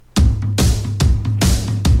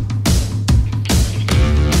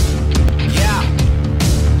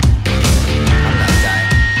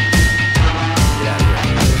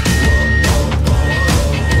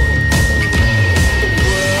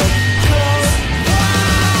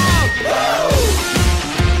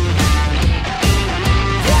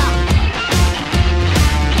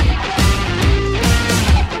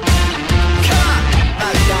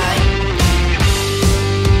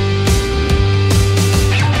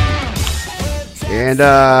And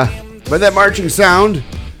by that marching sound,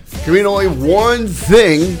 can mean only one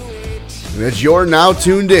thing, and that you're now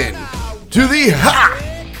tuned in to the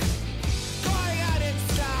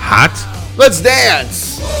Hot? Let's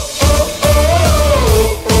Dance!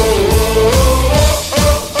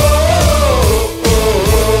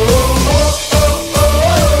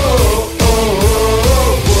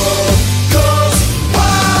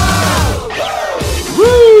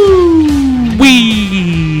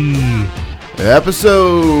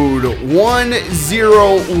 Episode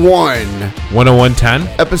 101.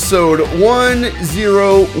 101.10? Episode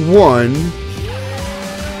 101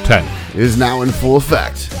 10. is now in full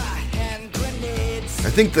effect. I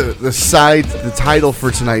think the title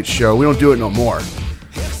for tonight's show, we don't do it no more,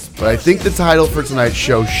 but I think the title for tonight's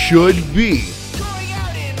show should be,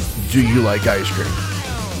 Do You Like Ice Cream?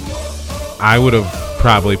 I would have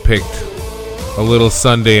probably picked A Little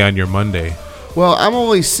Sunday on Your Monday. Well, I'm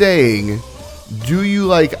only saying, do you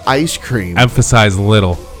like ice cream? Emphasize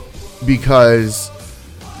little. Because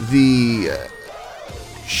the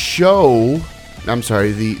show, I'm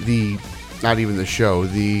sorry, the not even the show,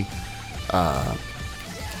 the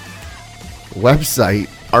website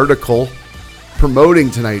article promoting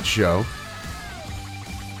tonight's show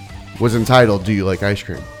was entitled, Do You Like Ice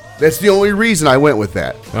Cream? That's the only reason I went with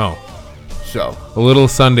that. Oh. So, A Little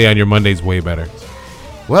Sunday on Your Monday's way better.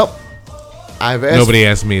 well, Nobody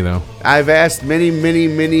asked me, though. I've asked many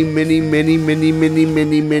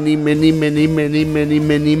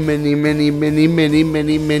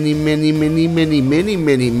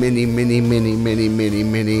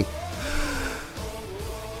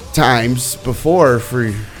times before for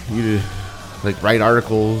you to like write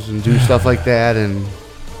articles and do stuff like that, and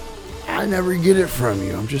I never get it from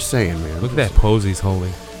you. I'm just saying, man. Look at that pose he's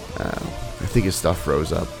holding. I think his stuff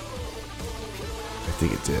froze up. I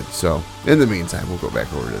think it did. So, in the meantime, we'll go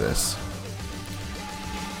back over to this.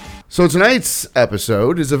 So, tonight's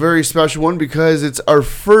episode is a very special one because it's our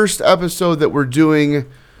first episode that we're doing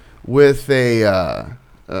with an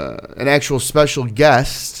actual special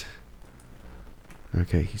guest.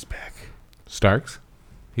 Okay, he's back. Starks?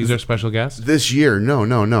 He's our special guest? This year. No.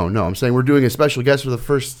 I'm saying we're doing a special guest for the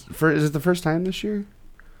first... is it the first time this year?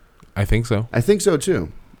 I think so. I think so,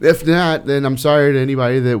 too. If not, then I'm sorry to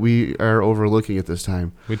anybody that we are overlooking at this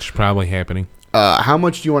time. Which is probably happening. How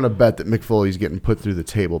much do you want to bet that Mick Foley's getting put through the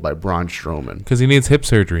table by Braun Strowman? Because he needs hip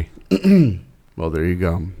surgery. Well, there you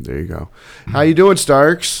go. How you doing,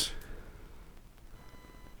 Starks?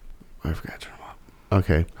 I forgot to turn him up.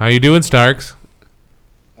 Okay. How you doing, Starks?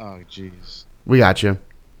 Oh, jeez. We got you.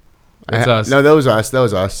 It's us. No, that was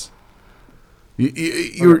us.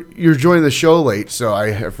 You're joining the show late, so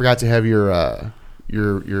I forgot to have your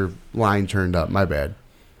line turned up. My bad.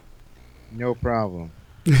 No problem.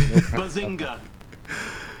 Bazinga.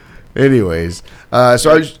 Anyways,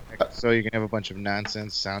 so you can have a bunch of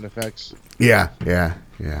nonsense sound effects. Yeah.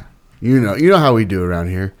 You know how we do around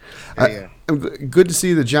here. Yeah. Good to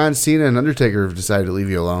see that John Cena and Undertaker have decided to leave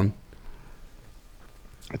you alone.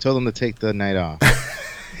 I told them to take the night off.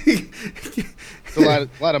 It's a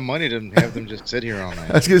lot of money to have them just sit here all I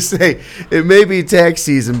night. was gonna say it may be tax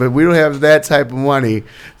season, but we don't have that type of money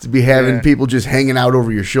to be having people just hanging out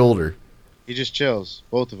over your shoulder. He just chills,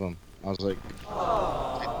 both of them. I was like,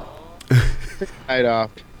 take the night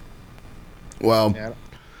off. Well, Yeah,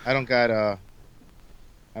 I don't got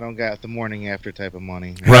the morning after type of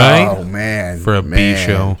money. Right? Oh man, For a B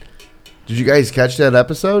show. Did you guys catch that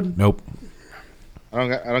episode? Nope. I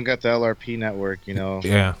don't got the LRP network,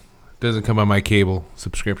 Yeah. Doesn't come on my cable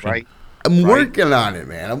subscription. Right. I'm working on it,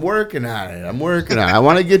 man. I'm working on it. I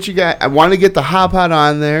want to get you guys. I want to get the Hop Hot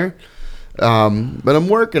on there, but I'm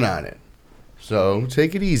working on it. So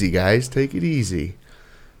take it easy, guys. Take it easy.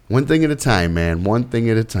 One thing at a time, man. One thing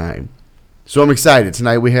at a time. So I'm excited.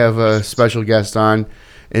 Tonight we have a special guest on,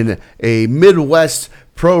 and a Midwest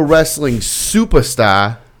pro wrestling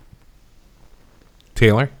superstar,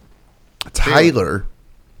 Taylor? Tyler.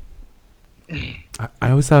 I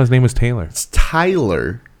always thought his name was Taylor. It's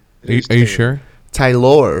Tyler. Are you sure?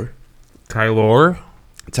 Tyler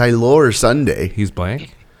Sunday. He's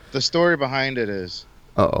black? The story behind it is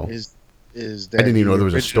Uh-oh. is that I didn't even know he there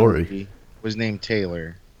was a story. originally was named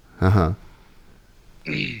Taylor, Uh-huh.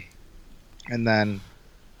 and then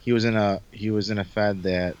he was in a fed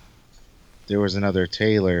that there was another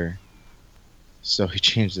Taylor, so he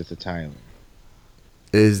changed it to Tyler.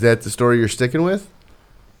 Is that the story you're sticking with?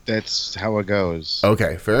 That's how it goes.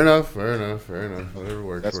 Okay, fair enough. Whatever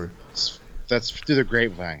works for you. That's through the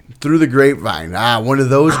grapevine. Through the grapevine. One of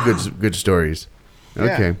those good stories.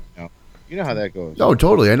 Okay. Yeah, you know how that goes. Oh,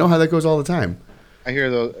 totally. I know how that goes all the time. I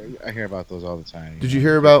hear those. I hear about those all the time. Did you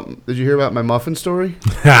hear about my muffin story?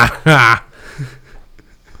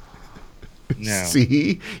 No.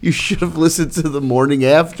 See, you should have listened to the morning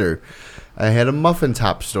after. I had a muffin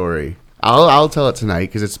top story. I'll tell it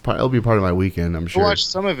tonight because it'll be part of my weekend. I'm I sure. watched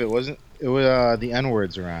some of it. Wasn't it? Was the N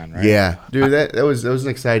words are on, right? Yeah, dude, that was an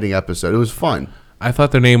exciting episode. It was fun. I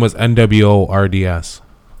thought their name was NWORDS.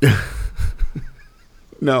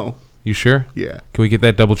 No. You sure? Yeah. Can we get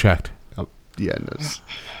that double checked? Yeah,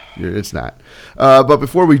 no, it's not. But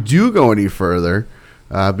before we do go any further,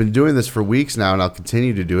 I've been doing this for weeks now, and I'll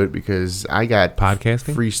continue to do it because I got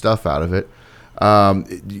Podcasting? free stuff out of it.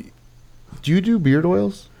 Do you do beard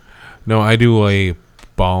oils? No, I do a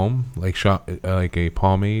balm, like a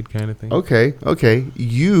pomade kind of thing. Okay.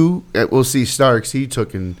 You, we'll see Starks, he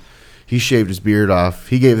shaved his beard off.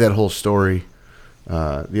 He gave that whole story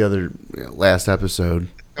last episode.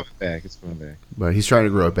 It's coming back. But he's trying to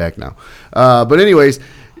grow it back now. But anyways,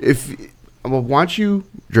 I want you,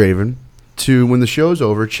 Draven, to, when the show's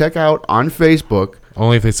over, check out on Facebook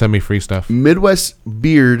Only if they send me free stuff. Midwest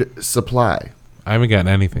Beard Supply. I haven't gotten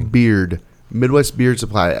anything. Midwest Beard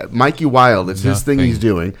Supply. Mikey Wild, it's his thing he's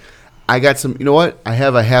doing. I got some, you know what? I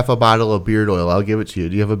have a half a bottle of beard oil. I'll give it to you.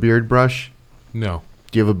 Do you have a beard brush? No.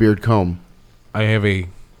 Do you have a beard comb? I have a...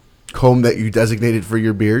 Comb that you designated for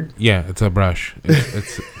your beard? Yeah, it's a brush.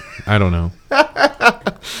 It's I don't know.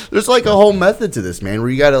 There's like a whole method to this, man, where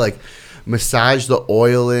you got to like massage the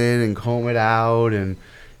oil in and comb it out. And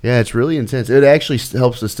yeah, it's really intense. It actually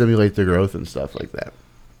helps to stimulate the growth and stuff like that.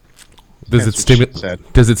 Does it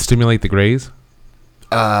stimulate the grays?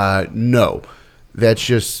 No. That's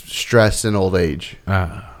just stress and old age.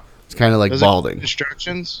 It's kind of like balding.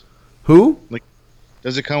 Instructions? Who?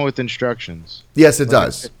 Does it come with instructions? Yes, it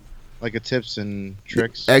does. Like a tips and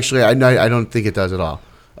tricks? Actually, I don't think it does at all.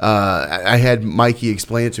 I had Mikey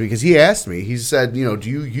explain it to me because he asked me. He said, do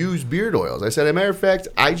you use beard oils? I said, as a matter of fact,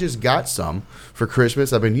 I just got some for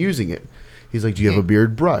Christmas. I've been using it. He's like, do you have a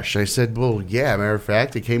beard brush? I said, well, yeah, matter of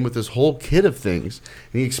fact, it came with this whole kit of things.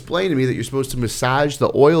 And he explained to me that you're supposed to massage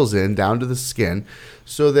the oils in down to the skin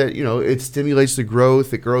so that, it stimulates the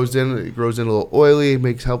growth. It grows in a little oily.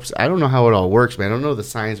 It helps. I don't know how it all works, man. I don't know the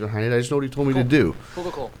science behind it. I just know what he told me to do.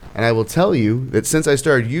 Cool. And I will tell you that since I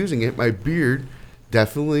started using it, my beard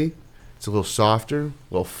definitely, it's a little softer, a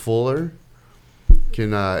little fuller.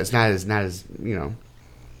 It's not as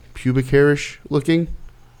pubic hairish looking.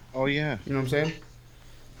 Oh, yeah. You know what I'm saying?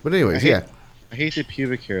 But anyways, yeah. I hate the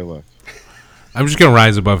pubic hair look. I'm just going to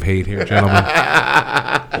rise above hate here, gentlemen.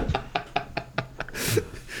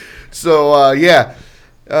 So,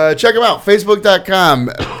 check them out. Facebook.com,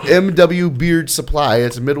 MW Beard Supply.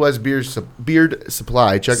 It's Midwest Beard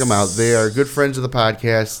Supply. Check them out. They are good friends of the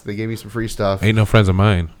podcast. They gave me some free stuff. Ain't no friends of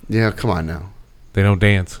mine. Yeah, come on now. They don't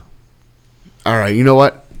dance. All right, you know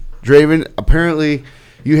what? Draven, apparently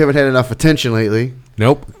you haven't had enough attention lately.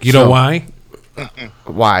 Nope. You know why?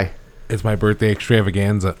 Why? It's my birthday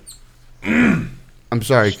extravaganza. I'm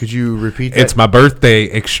sorry, could you repeat that? It's my birthday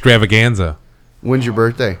extravaganza. When's your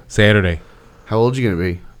birthday? Saturday. How old are you going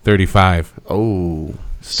to be? 35. Oh.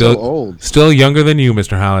 Still so old. Still younger than you,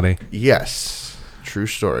 Mr. Holiday. Yes. True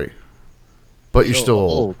story. But you're still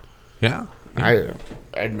old. Yeah. I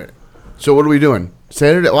admit it. So what are we doing?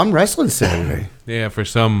 Saturday? Oh, I'm wrestling Saturday. Yeah, for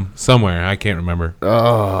somewhere. I can't remember.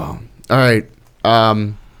 Oh. All right.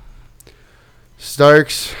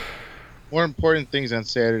 Starks. More important things on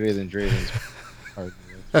Saturday than Draven's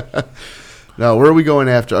party. No, where are we going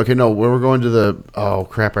after? Okay, no, we're going to the... Oh,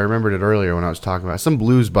 crap. I remembered it earlier when I was talking about it. Some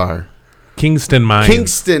blues bar. Kingston Mine.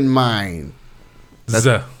 Kingston Mine.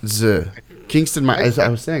 Z. Kingston Mine. As I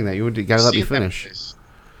was saying that. You got to let me finish.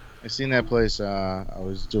 I've seen that place. I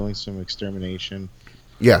was doing some extermination.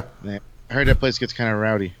 Yeah. I heard that place gets kind of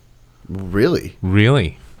rowdy. Really?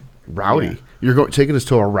 Really? Rowdy. Yeah. You're taking us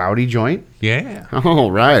to a rowdy joint? Yeah.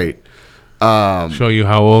 All right. Show you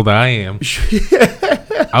how old I am.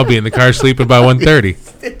 I'll be in the car sleeping by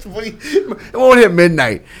 1:30. It won't hit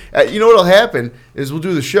midnight. You know what'll happen is we'll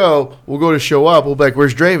do the show. We'll go to show up. We'll be like,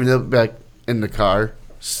 "Where's Draven?" They'll be like, in the car,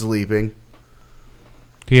 sleeping.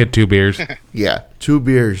 He had 2 beers. Yeah, 2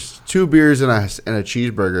 beers, and a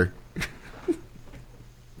cheeseburger.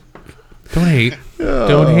 Don't hate.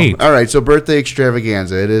 Don't hate. All right, so birthday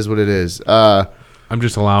extravaganza. It is what it is. I'm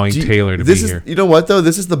just allowing Taylor to be here. You know what though?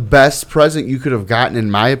 This is the best present you could have gotten, in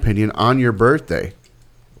my opinion, on your birthday.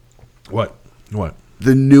 What?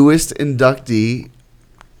 The newest inductee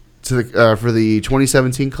to the for the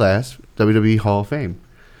 2017 class WWE Hall of Fame.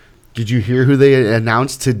 Did you hear who they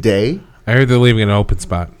announced today? I heard they're leaving an open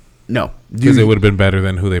spot. No, Because it would have been better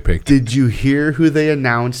than who they picked. Did you hear who they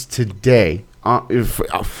announced today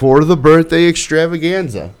for the birthday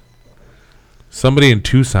extravaganza. Somebody in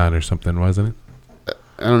Tucson or something, wasn't it?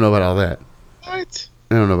 I don't know about all that. What?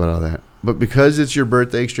 I don't know about all that. But because it's your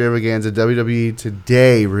birthday extravaganza, WWE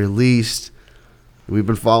today released. We've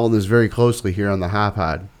been following this very closely here on the Hot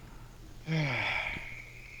Pod.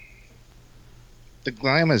 The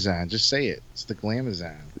Glamazon. Just say it. It's the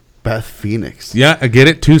Glamazon. Beth Phoenix. Yeah, I get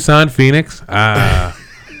it. Tucson, Phoenix. Ah.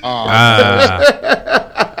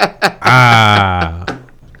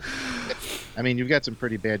 I mean, you've got some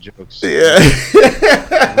pretty bad jokes. Yeah.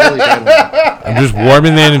 Really bad ones. I'm just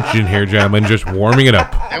warming the engine here, gentlemen. Just warming it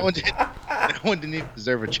up. That one didn't even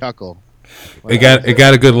deserve a chuckle. It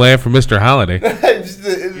got a good laugh from Mr. Holiday.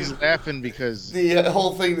 He's laughing because the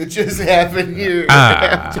whole thing that just happened here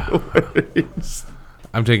afterwards.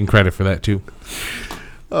 I'm taking credit for that too.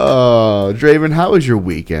 Oh, Draven, how was your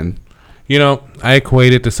weekend? You know, I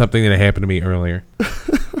equate it to something that happened to me earlier.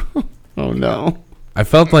 Oh no. I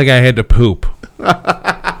felt like I had to poop.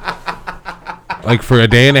 Like for a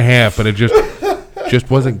day and a half, but it just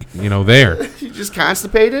wasn't, there. You just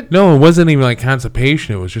constipated? No, it wasn't even like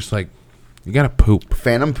constipation. It was just like, you gotta poop.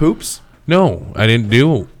 Phantom poops? No, I didn't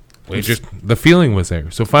do it. Just the feeling was there.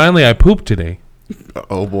 So finally, I pooped today.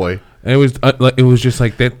 Oh boy. And it was just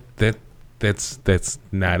like that's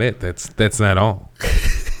not it. That's not all.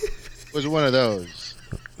 it was one of those.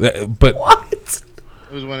 But What?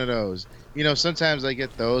 It was one of those. Sometimes I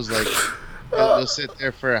get those, like, you'll sit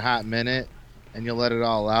there for a hot minute, and you'll let it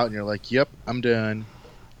all out, and you're like, yep, I'm done.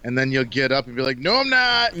 And then you'll get up and be like, no, I'm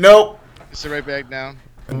not. Nope. You sit right back down.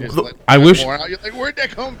 And just I wish- more out. You're like, where'd that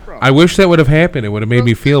come from? I wish that would have happened. It would have made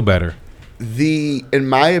me feel better. In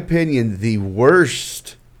my opinion, the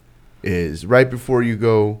worst is right before you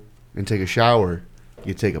go and take a shower,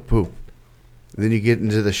 you take a poop. Then you get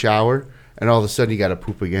into the shower, and all of a sudden you got to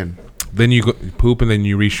poop again. Then you go poop, and then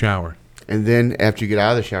you re-shower. And then after you get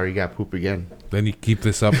out of the shower, you got to poop again. Then you keep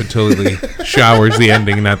this up until the shower's the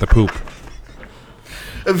ending, not the poop.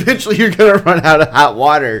 Eventually, you're going to run out of hot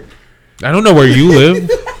water. I don't know where you live,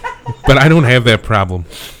 but I don't have that problem.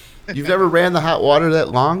 You've never ran the hot water that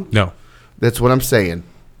long? No. That's what I'm saying.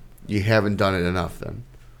 You haven't done it enough then.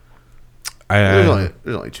 There's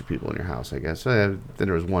only 2 people in your house, I guess. Then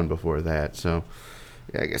there was 1 before that. So,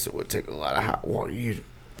 yeah, I guess it would take a lot of hot water.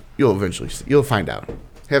 You'll eventually see. You'll find out.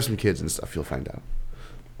 Have some kids and stuff. You'll find out.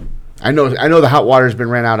 I know the hot water's been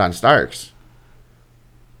ran out on Starks.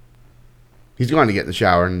 He's going to get in the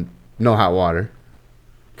shower and no hot water.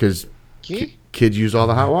 Because kids use all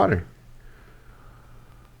the hot water.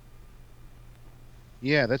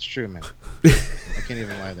 Yeah, that's true, man. I can't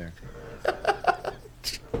even lie there.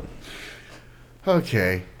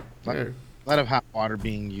 Okay. A lot of hot water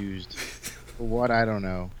being used. For what? I don't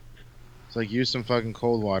know. It's like use some fucking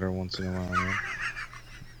cold water once in a while, man.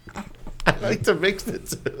 I like to mix the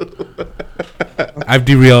two. I've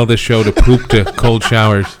derailed this show to poop to cold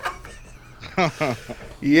showers.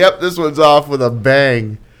 Yep, this one's off with a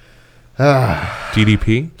bang.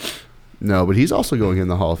 DDP? No, but he's also going in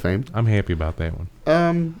the Hall of Fame. I'm happy about that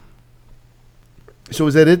one. So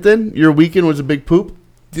is that it then? Your weekend was a big poop?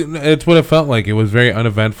 It's what it felt like. It was very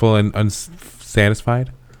uneventful and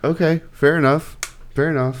unsatisfied. Okay, fair enough.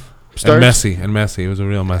 And messy. It was a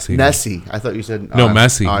real messy. Nessie. I thought you said... No,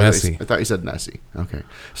 messy. I thought you said Nessie. Okay.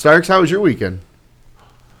 Starks, how was your weekend?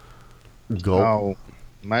 Go. Oh,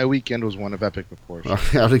 my weekend was one of epic proportions.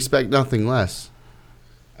 I would expect nothing less.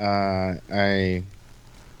 I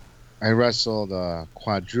wrestled a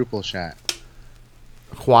quadruple shot.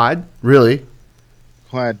 Quad? Really?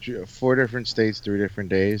 4 different states, 3 different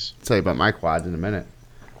days. I'll tell you about my quads in a minute.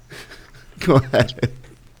 Go ahead.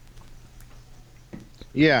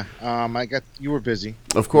 Yeah, you were busy.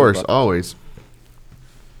 Of course, always.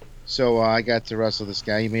 So I got to wrestle this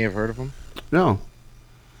guy. You may have heard of him. No.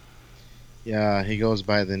 Yeah, he goes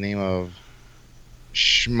by the name of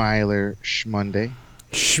Schmeiler Schmunday.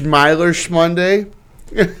 Schmeiler Schmunday?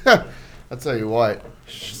 I'll tell you what.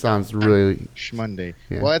 Sounds really... Schmunday.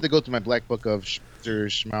 Yeah. Well, I had to go through my black book of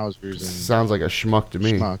schmauzers and sounds like a schmuck to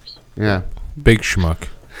me. schmucks. Yeah. Big schmuck.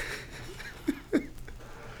 They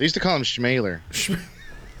used to call him Schmailer.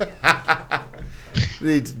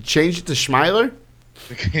 They changed it to Schmeiler?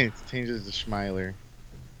 It changes to Schmeiler.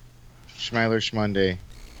 Schmeiler Schmunday.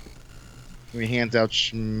 He hands out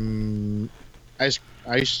sandwiches.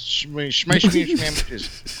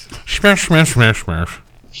 Smash.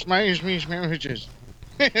 Sandwiches.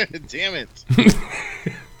 Damn it.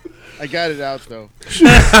 I got it out, though.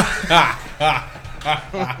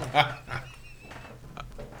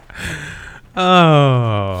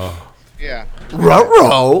 Oh. Yeah.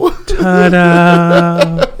 Ruh-roh.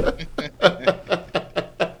 Ta-da.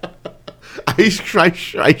 I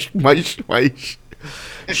Schmeisch.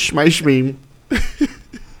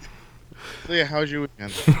 Leah, how's your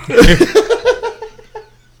weekend?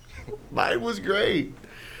 Mine was great.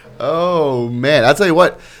 Oh, man. I'll tell you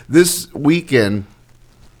what. This weekend,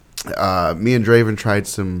 me and Draven tried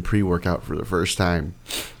some pre-workout for the first time.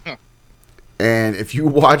 Huh. And if you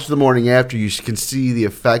watch the morning after, you can see the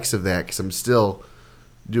effects of that because I'm still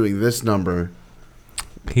doing this number.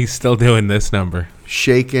 He's still doing this number.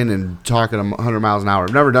 Shaking and talking 100 miles an hour.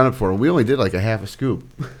 I've never done it before. We only did like a half a scoop.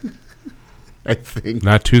 I think.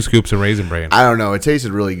 Not 2 scoops of Raisin Bran. I don't know. It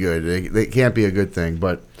tasted really good. It can't be a good thing.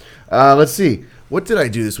 But let's see. What did I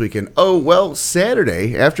do this weekend? Oh, well,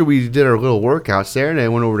 Saturday, after we did our little workout, Saturday I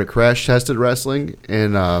went over to Crash Tested Wrestling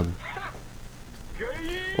and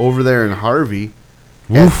over there in Harvey.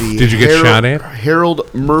 Oof, did you get shot at?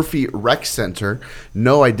 Harold Murphy Rec Center.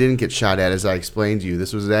 No, I didn't get shot at, as I explained to you.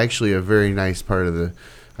 This was actually a very nice part of the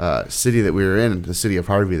city that we were in, the city of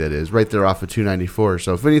Harvey, that is, right there off of 294.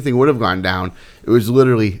 So if anything would have gone down, it was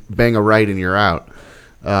literally bang a right and you're out.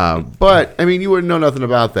 But, I mean, you wouldn't know nothing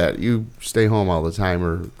about that. You stay home all the time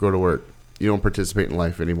or go to work. You don't participate in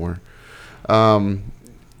life anymore.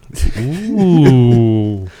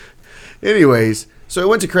 Ooh. Anyways, so I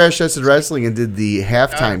went to Crash Tested Wrestling and did the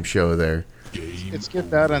halftime show there. It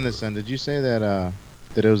skipped out on this end. Did you say that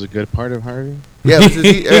it was a good part of Harvey? Yeah,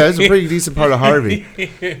 it was a pretty decent part of Harvey.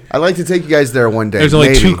 I'd like to take you guys there one day. There's only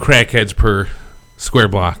maybe. 2 crackheads per square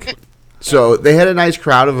block. So they had a nice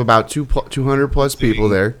crowd of about 200 plus people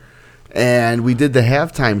there, and we did the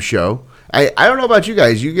halftime show. I don't know about you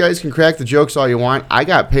guys. You guys can crack the jokes all you want. I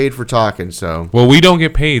got paid for talking, so. Well, we don't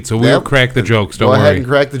get paid, so we'll crack the jokes. Don't worry. Go ahead worry. and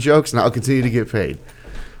crack the jokes, and I'll continue to get paid.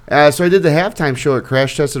 So I did the halftime show at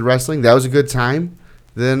Crash Tested Wrestling. That was a good time.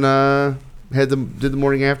 Then did the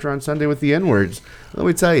morning after on Sunday with the N-words. Let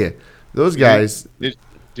me tell you, those guys.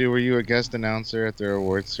 Were you a guest announcer at their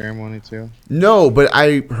awards ceremony too? No, but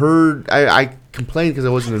I heard I complained because I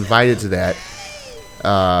wasn't invited to that.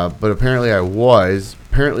 But apparently I was.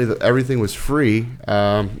 Apparently everything was free.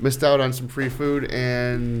 Missed out on some free food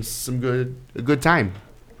and a good time.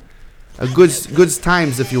 A good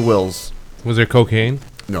times, if you wills. Was there cocaine?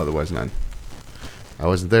 No, there was none. I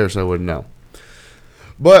wasn't there, so I wouldn't know.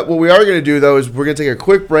 But what we are going to do, though, is we're going to take a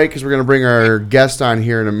quick break because we're going to bring our guest on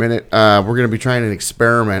here in a minute. We're going to be trying an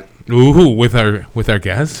experiment. Ooh, with our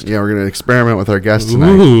guest? Yeah, we're going to experiment with our guest tonight.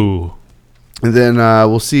 Ooh. And then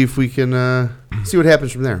we'll see if we can see what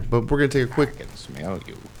happens from there. But we're going to take a quick... I can smell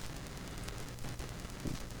you.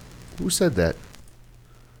 Who said that?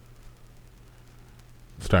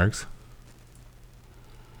 Starks.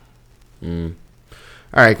 All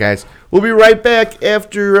right, guys. We'll be right back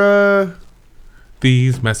after...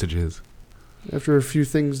 These messages. After a few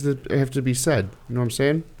things that have to be said. You know what I'm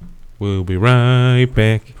saying? We'll be right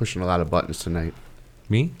back. Pushing a lot of buttons tonight.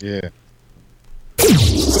 Me? Yeah.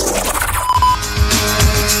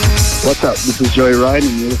 What's up? This is Joey Ryan,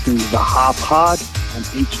 and you're listening to The Hop Pod on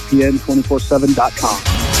HPN247.com.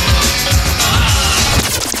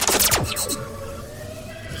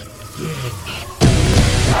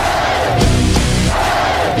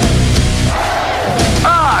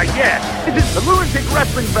 Yes, it is the Lunatic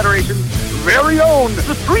Wrestling Federation's very own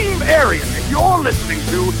Supreme Arian, and you're listening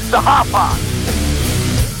to The Hop Pod.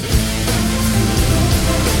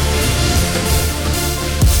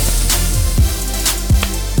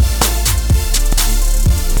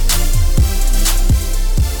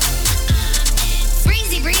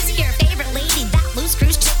 Breezy, your favorite lady, that loose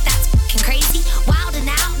cruise chick that's fucking crazy. Wild and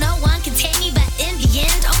out, no one can tame me, but in the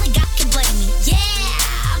end, only God can blame me. Yeah,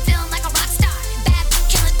 I'm feeling like a rock star. Bad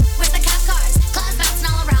killing with the cop cars. Clubs bouncing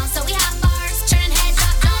all around, so we have bars. Turning heads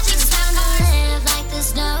up, don't be just live like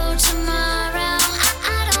there's no tomorrow.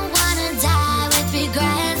 I don't wanna die with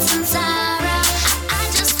regrets and sorrow. I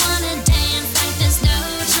just wanna dance like there's no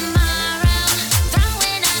tomorrow.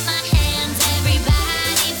 Throwing up my hands,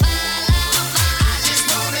 everybody follow. I just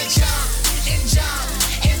wanna jump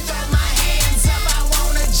and throw my hands up. I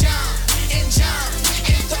wanna jump and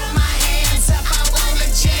throw my hands up. I wanna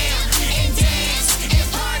jam and dance and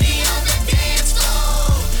party on the dance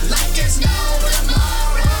floor like there's no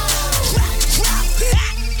tomorrow.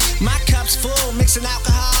 My cup's full, mixing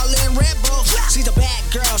alcohol and Red Bull. She's a bad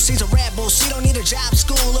girl, she's a rebel. She don't need a job,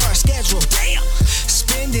 school, or a schedule. Damn.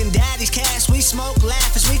 Spending daddy's cash, we smoke,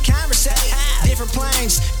 laugh as we conversate. Different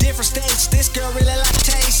planes, different states. This girl really like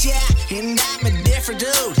taste, yeah. And I'm a different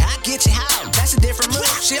dude. I get you how, that's a different move.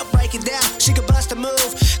 She'll break it down, she can bust a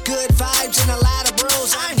move. Good vibes and a lot of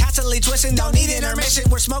brews. I'm constantly twisting, don't need intermission.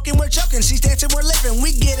 We're smoking, we're joking, she's dancing, we're living.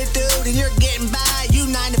 We get it, dude, and you're getting by. You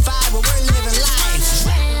 9 to 5, but we're living life.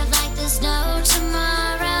 Live like there's no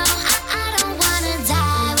tomorrow. I don't want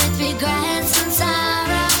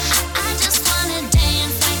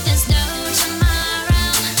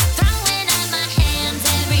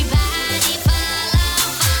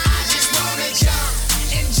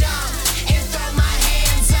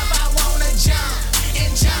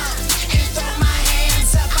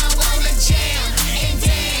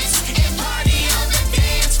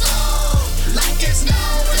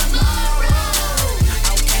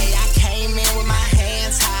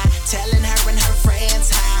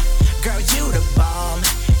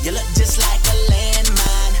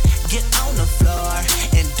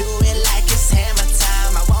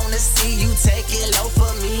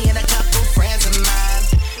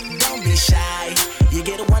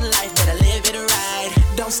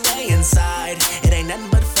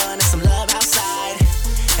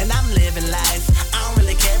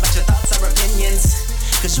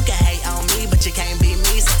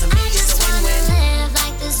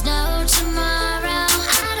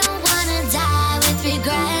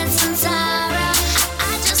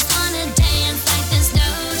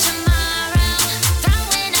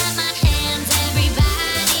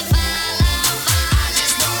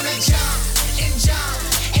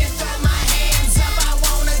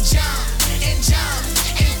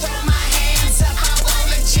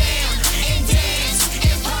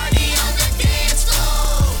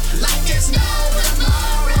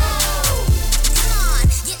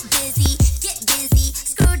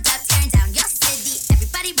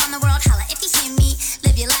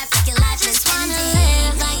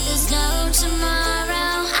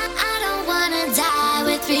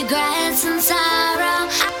regrets and sorrow.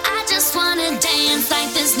 I just wanna dance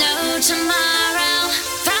like there's no tomorrow.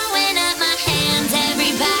 Throwing up my hands,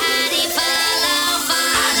 everybody follow.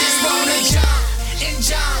 I just wanna jump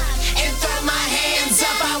and throw my hands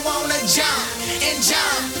up. I wanna jump and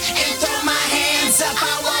throw my hands up.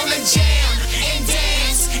 I wanna jam and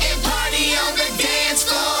dance and party on the dance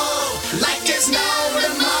floor like there's no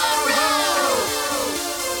tomorrow.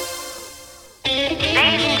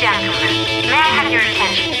 Ladies and gentlemen, may I have your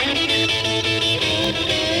attention, please?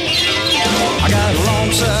 I got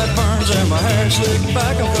long sideburns and my hair slicked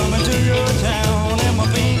back. I'm coming to your town in my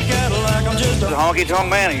pink Cadillac. I'm just a Honky Tonk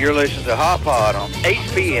Man, and you're listening to Hot Pod on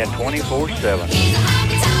HPN 24/7.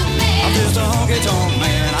 I'm just a honky tonk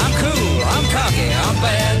man. I'm cool, I'm cocky, I'm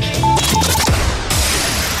bad.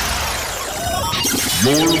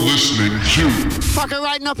 You're listening to Fuck her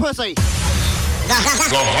right in the pussy. the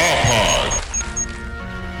Hot Pod.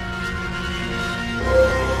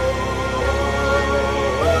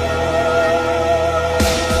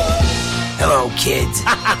 Hello, kids.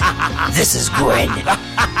 This is Gwen.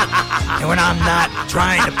 And when I'm not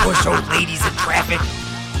trying to push old ladies in traffic,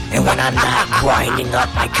 and when I'm not grinding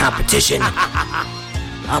up my competition,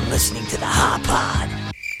 I'm listening to the Hot Pod.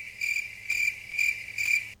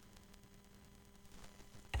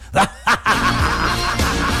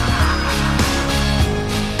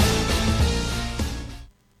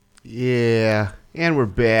 Yeah, and we're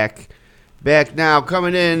back. Back now,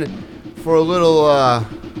 coming in for a little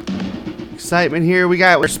excitement here. We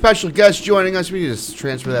got our special guest joining us. We need to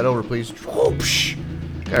transfer that over, please. Whoosh.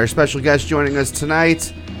 Got our special guest joining us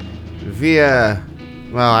tonight via,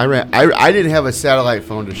 well, I didn't have a satellite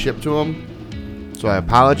phone to ship to him, so I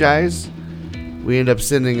apologize. We end up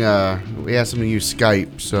sending, we asked him to use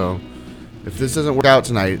Skype, so if this doesn't work out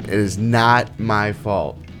tonight, it is not my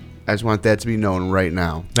fault. I just want that to be known right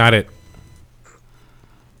now. Not it.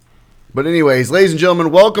 But anyways, ladies and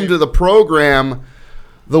gentlemen, welcome to the program.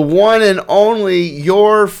 The one and only,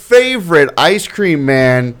 your favorite ice cream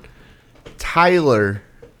man, Tyler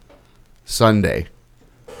Sunday.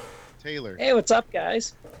 Taylor. Hey, what's up,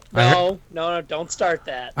 guys? No, don't start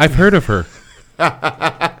that. I've heard of her.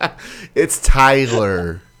 It's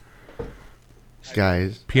Tyler.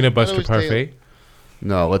 Guys. Peanut butter was parfait. Taylor.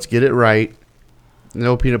 No, let's get it right.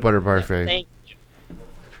 No peanut butter parfait. Thank you.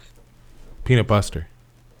 Peanut buster.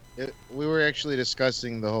 We were actually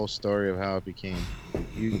discussing the whole story of how it became.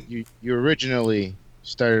 You originally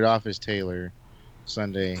started off as Taylor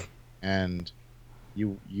Sunday, and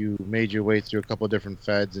you made your way through a couple of different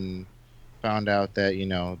feds and found out that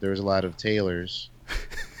there was a lot of Taylors,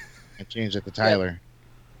 and changed it to Tyler.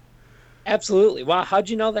 Absolutely. Wow, how'd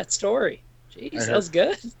you know that story? Jeez, that was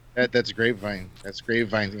good. That's grapevine. That's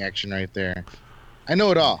grapevine action right there. I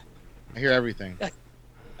know it all. I hear everything.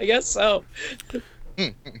 I guess so.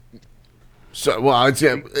 So, well,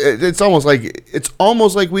 it's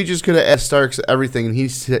almost like we just could have asked Starks everything, and he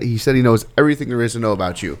said he knows everything there is to know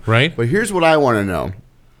about you. Right. But here's what I want to know: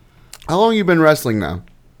 how long have you been wrestling now?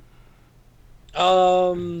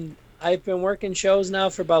 I've been working shows now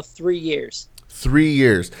for about 3 years. 3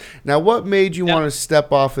 years. Now, what made you want to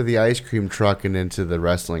step off of the ice cream truck and into the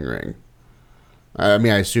wrestling ring? I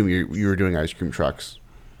mean, I assume you were doing ice cream trucks.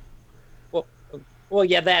 Well,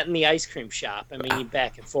 yeah, that and the ice cream shop. I mean,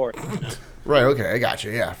 back and forth. Right. Okay, I got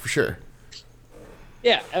you. Yeah, for sure.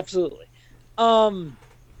 Yeah, absolutely. God,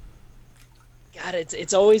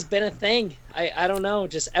 it's always been a thing. I don't know.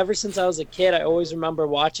 Just ever since I was a kid, I always remember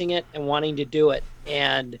watching it and wanting to do it.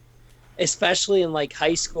 And especially in like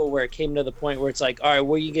high school, where it came to the point where it's like, all right,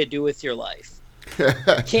 what are you gonna do with your life? You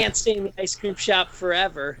can't stay in the ice cream shop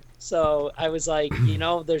forever. So I was like,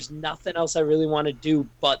 there's nothing else I really want to do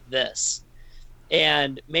but this.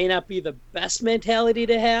 And may not be the best mentality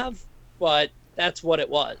to have, but that's what it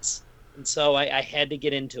was. And so I had to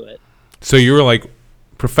get into it. So you were like,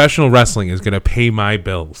 professional wrestling is going to pay my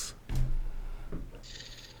bills.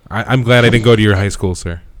 I'm glad I didn't go to your high school,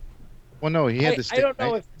 sir. Well, no, he had to stay. I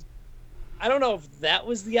don't know if that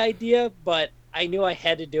was the idea, but I knew I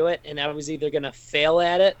had to do it, and I was either going to fail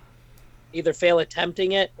at it, either fail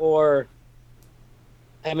attempting it, or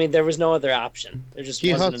I mean, there was no other option. There just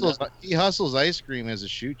wasn't enough. He hustles ice cream as a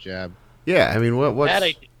shoot job. Yeah, I mean,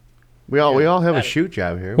 we all have a shoot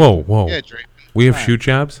job here. Whoa. Yeah, Drake. We have shoot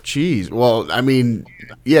jobs? Jeez. Well, I mean,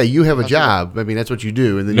 yeah, you have a job. I mean, that's what you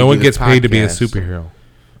do. And then no you one do gets this paid to be a podcast. superhero.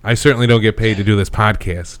 I certainly don't get paid to do this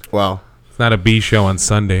podcast. Well, it's not a B show on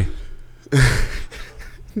Sunday.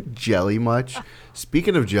 Jelly much?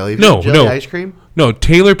 Speaking of jelly, no, ice cream? No,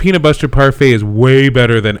 Taylor Peanut Butter Parfait is way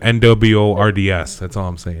better than NWO RDS. That's all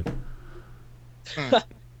I'm saying.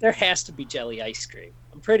 There has to be jelly ice cream.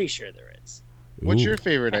 I'm pretty sure there is. What's Ooh. your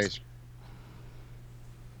favorite ice cream?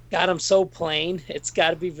 God, I'm so plain. It's got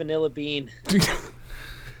to be vanilla bean.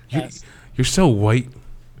 Yes, You're so white.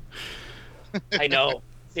 I know.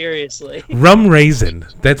 Seriously. Rum raisin.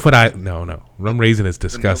 That's what I. No. Rum raisin is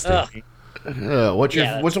disgusting. Ugh. What's your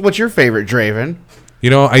Yeah, what's your favorite, Draven? You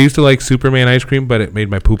know, I used to like Superman ice cream, but it made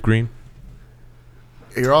my poop green.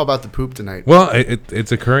 You're all about the poop tonight. Well,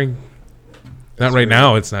 it's occurring. Not right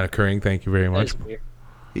now. It's not occurring. Thank you very much. That's weird.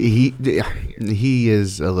 He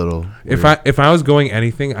is a little. If weird. I was going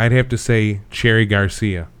anything, I'd have to say Cherry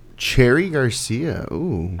Garcia. Cherry Garcia.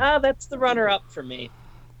 Ooh, That's the runner-up for me.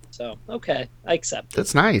 So, okay. I accept it.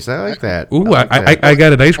 that's nice. I like that. Ooh, like that. I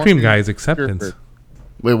got an ice cream guy's acceptance.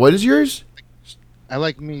 Wait, what is yours? I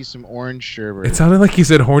like me some orange sherbet. It sounded like he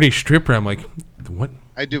said horny stripper. I'm like, what?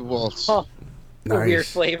 I do both. Oh, a weird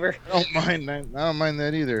Nice. flavor. I don't mind that. I don't mind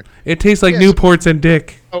that either. It tastes like Yes. Newports and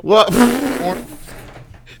Dick. What?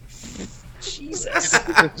 Jesus.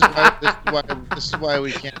 This is why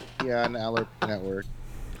we can't be on LRP Network.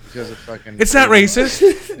 Because of fucking. It's not racist.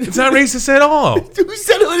 It's not racist at all. Who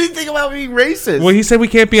said anything about being racist? Well, he said we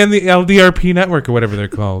can't be on the LDRP network or whatever they're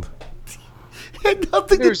called. had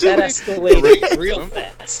nothing to There's do That with escalated real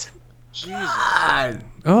fast. Jesus. God.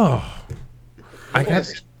 Oh, I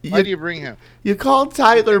got. Why do you bring him? You called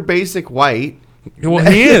Tyler basic white. Well,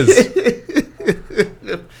 he is.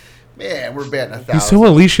 Man, we're batting 1,000. He's so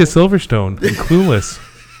Alicia Silverstone and clueless.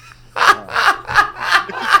 If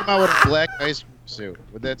you come out with a black ice cream suit,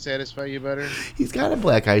 would that satisfy you better? He's got a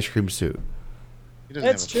black ice cream suit. He doesn't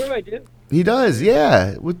That's have a- true, I do. He does,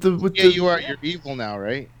 yeah. With the Yeah, you're evil now,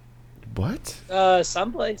 right? what?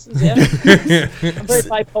 Some places, yeah. I'm very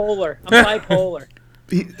bipolar. I'm bipolar.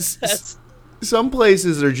 That's Some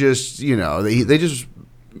places are just, they just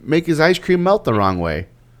make his ice cream melt the wrong way.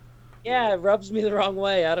 yeah, it rubs me the wrong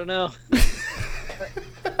way. I don't know.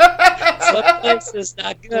 Some places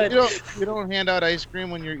not good. You don't hand out ice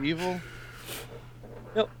cream when you're evil.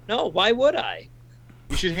 No, why would I?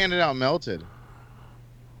 You should hand it out melted.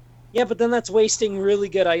 Yeah, but then that's wasting really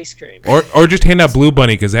good ice cream. Or just hand out Blue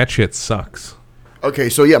Bunny because that shit sucks. Okay,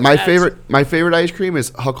 so yeah, my That's- favorite ice cream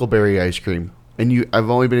is Huckleberry ice cream, and I've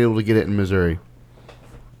only been able to get it in Missouri.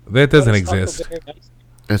 That doesn't What's exist. Huckleberry ice cream?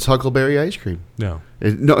 It's Huckleberry ice cream. No.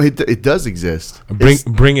 It does exist.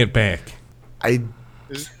 Bring it back. I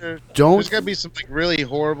Don't. There's gotta be some like really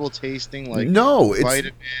horrible tasting like No, it's-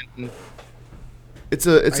 vitamin. It's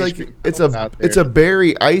Ice cream out it's there. a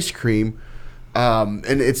berry ice cream, and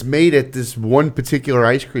it's made at this one particular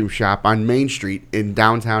ice cream shop on Main Street in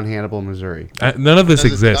downtown Hannibal, Missouri. None of this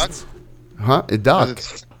Does it exists. Huh? A duck?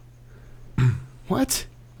 Does What?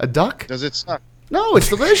 A duck? Does it suck? No, it's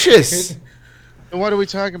delicious. Then what are we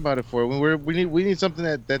talking about it for? We need something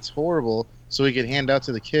that's horrible so we can hand out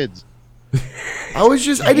to the kids.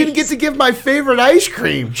 I didn't get to give my favorite ice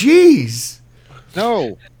cream. Jeez.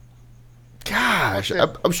 No. Gosh, I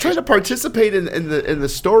was trying to participate in the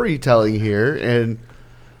storytelling here, and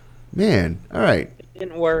man, all right. It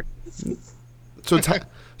didn't work.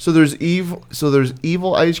 So there's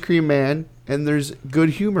evil ice cream man, and there's good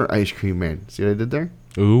humor ice cream man. See what I did there?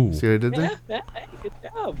 Ooh. See what I did Yeah, there? hey, good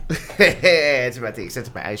job. It's about the extent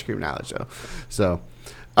of my ice cream knowledge, though. So,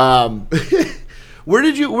 where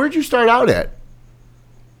did you start out at?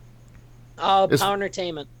 Power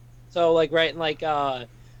Entertainment. So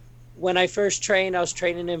when I first trained, I was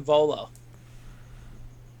training in Volo.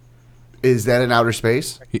 Is that in outer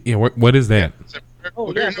space? Yeah, what is that? Oh,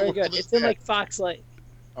 Where yeah, in the very world good. is It's in that? like Fox Lake,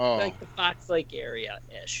 Oh. like the Fox Lake area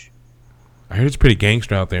ish. I heard it's pretty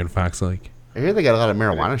gangster out there in Fox Lake. I hear they got a lot of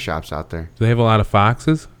marijuana shops out there. Do they have a lot of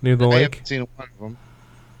foxes near the I lake? haven't seen one of them.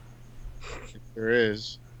 If there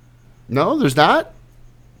is. No, there's not.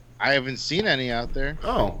 I haven't seen any out there.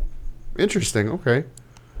 Oh, interesting. Okay.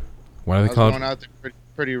 What are I they was called? going out there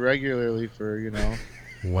pretty regularly for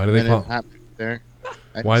What are they minute called? hop there.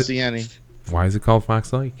 I Why- didn't see any Why is it called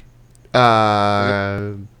Fox Lake?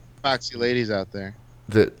 foxy ladies out there.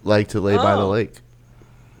 That like to lay by the Oh. lake.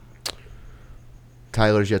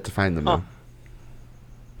 Tyler's yet to find them though.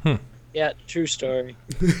 Yeah, true story.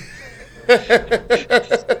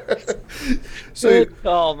 So, Good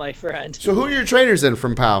call, my friend. so who are your trainers in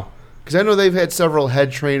from POW? Because I know they've had several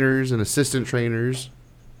head trainers and assistant trainers.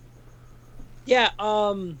 Yeah,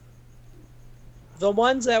 the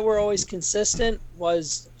ones that were always consistent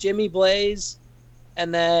was Jimmy Blaze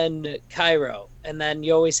and then Cairo. And then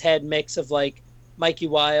you always had mix of like Mikey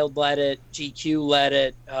Wild led it, GQ led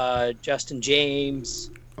it, Justin James,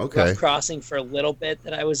 Okay. Rough Crossing for a little bit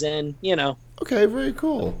that I was in, Okay, very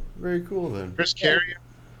cool. Very cool then. Chris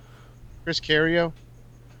Cario.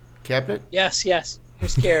 Cabinet? Yes,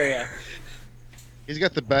 Chris Carrier. He's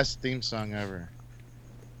got the best theme song ever.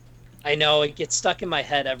 I know it gets stuck in my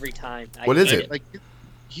head every time. What is it? Like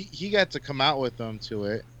he got to come out with them to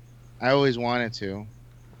it. I always wanted to.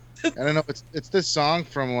 I don't know. It's this song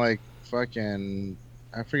from like fucking,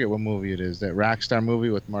 I forget what movie it is. That Rockstar movie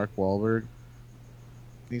with Mark Wahlberg.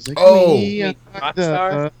 He's like, Oh. "Me and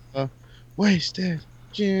Rockstar? the wasted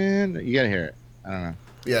gin." You gotta hear it. I don't know.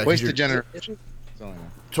 Yeah, 'cause Wasted you're generation. That's all I know.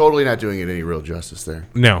 totally not doing it any real justice there.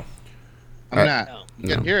 No. I'm All not. No. You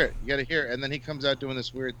gotta No. hear it. You gotta hear it. And then he comes out doing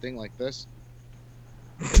this weird thing like this.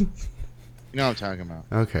 You know what I'm talking about.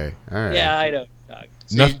 Okay, all right. Yeah, I know. Doug.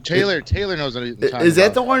 See, Noth- Taylor knows what he's talking Is that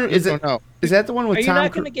about. the one? Is I it? don't know. Is that the one with Are you Tom?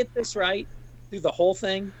 not going to get this right through the whole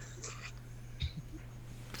thing?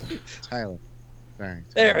 Tyler. Sorry.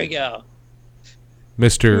 There we go.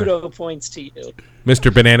 Mr. Kudo points to you.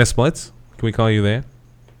 Mr. Banana Splits. Can we call you that?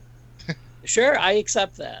 Sure, I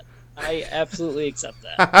accept that. I absolutely accept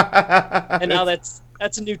that. And now that's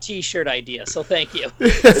a new T-shirt idea. So thank you.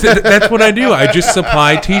 That's what I do. I just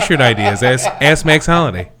supply T-shirt ideas. Ask Max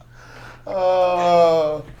Holiday.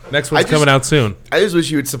 Next one's coming out soon. I just wish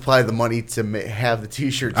you would supply the money to have the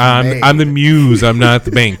T-shirts made. I'm the muse. I'm not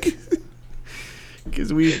the bank.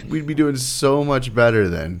 Because we'd be doing so much better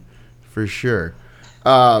then, for sure.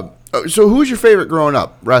 So who's your favorite growing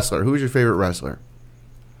up wrestler? Who's your favorite wrestler?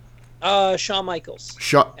 Shawn Michaels.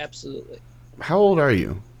 Absolutely. How old are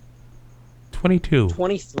you? 22.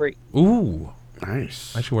 23. Ooh.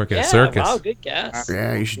 Nice. I should work at Yeah, a circus. wow, good guess.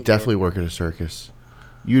 Yeah, you should definitely work at a circus.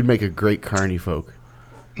 You'd make a great carny folk.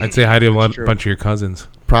 I'd say hi to a true. bunch of your cousins.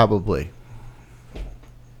 Probably.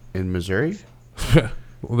 In Missouri?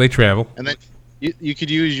 Well, they travel. And then you could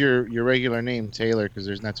use your regular name, Taylor, because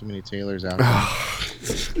there's not too many Taylors out there.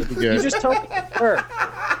 That'd be You good. just told me her.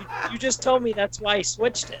 You just told me that's why I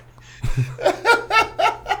switched it.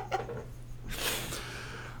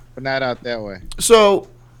 But not out that way. So,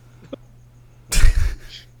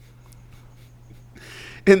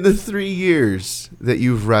 in the 3 years that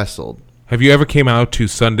you've wrestled, Have you ever came out to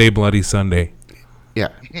Sunday Bloody Sunday? yeah,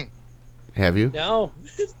 have you? No,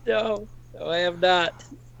 no, I have not.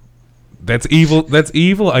 That's evil. That's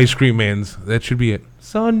evil. Ice Cream Man's. That should be it.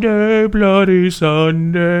 Sunday Bloody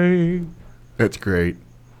Sunday. That's great.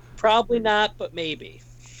 Probably not, but maybe.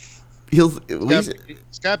 He'll at least,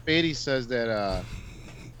 Scott Beatty says that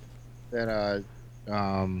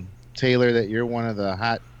Taylor, that you're one of the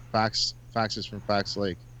hot foxes from Fox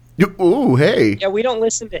Lake. ooh, hey, Yeah, we don't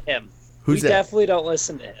listen to him. Who's we that? definitely don't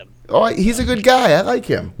listen to him. Oh, he's a good guy. I like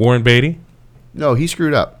him. Warren Beatty. No, he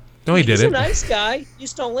screwed up. No, he He's a didn't. nice guy. You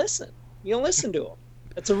just don't listen. You don't listen to him.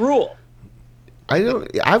 That's a rule. I don't.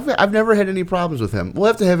 I've never had any problems with him. We'll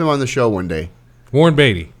have to have him on the show one day. Warren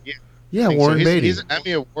Beatty. Yeah, think Warren so. Beatty. He's an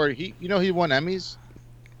Emmy award. He won Emmys.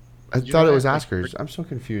 I Did you thought know it was that? Oscars. I'm so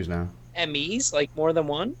confused now. Emmys, like more than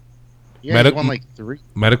one. Yeah, Medic- he won like 3.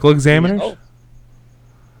 Medical examiners. Oh,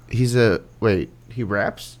 He's a wait. He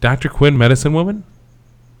raps. Dr. Quinn, medicine woman.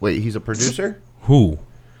 Wait, he's a producer. Who?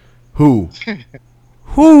 Who?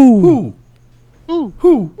 Who?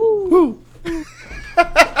 Who?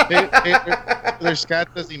 Taylor Scott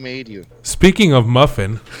says he made you. Speaking of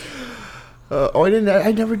muffin, Oh, I didn't.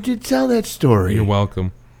 I never did tell that story. you're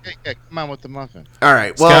welcome. Yeah, come on with the muffin. All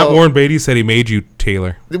right. Scott Well, Warren Beatty said he made you,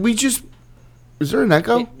 Taylor. we just. Is there an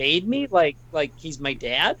echo? it made me like he's my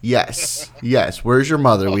dad. Yes. Yes. Where's your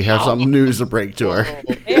mother? We have some news to break to her.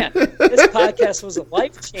 Oh man, this podcast was a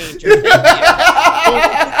life changer.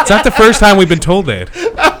 Thank It's not the first time we've been told that.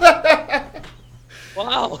 you.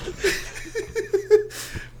 Wow.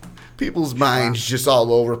 People's minds just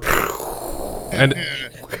all over. And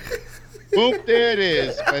Boom, there it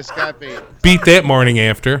is by Scott Beatty. beat that morning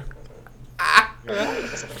after.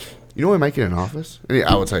 You know, we might get an office. Yeah,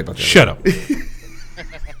 I will tell you about that. Shut up.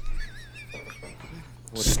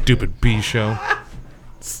 Stupid B show.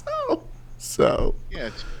 So. Yeah,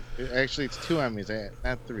 actually, it's 2 Emmys,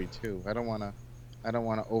 not 3. 2. I don't want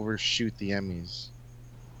to overshoot the Emmys.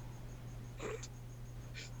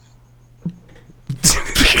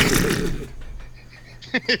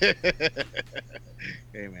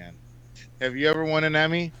 Hey man, have you ever won an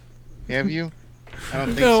Emmy? Have you? I don't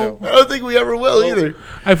think No. so. I don't think we ever will either.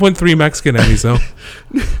 I've won 3 Mexican Emmys though.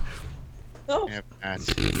 Oh, I have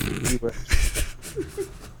not.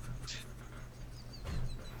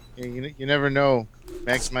 Yeah, you never know.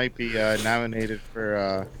 Max might be nominated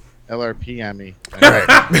for LRP Emmy.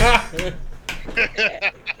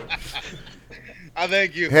 I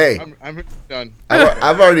thank you. Hey. I'm done.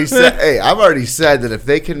 I've already said. Hey, I've already said that if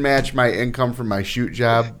they can match my income from my shoot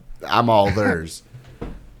job, I'm all theirs.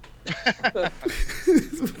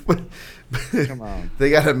 Come on. They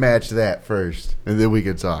got to match that first, and then we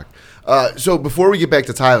can talk. So before we get back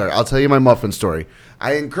to Tyler, I'll tell you my muffin story.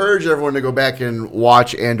 I encourage everyone to go back and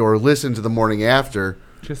watch and or listen to the morning after.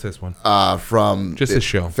 Just this one. From just this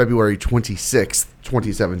show. February 26th,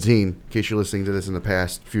 2017. In case you're listening to this in the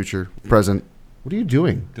past, future, present. What are you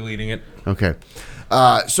doing? Deleting it. Okay.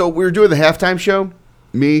 So we were doing the halftime show.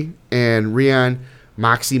 Me and Rian,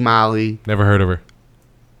 Moxie Molly. Never heard of her.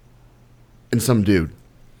 And some dude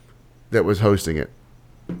that was hosting it.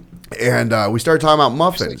 And we started talking about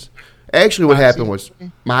muffins. Actually, what happened was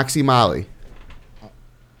Moxie Molly.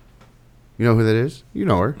 You know who that is? You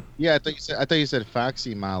know her. Yeah, I thought you said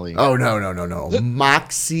Foxy Molly. Oh no.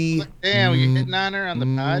 Moxie. Damn, you're hitting on her on the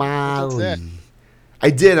pod. What's that? I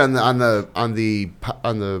did on the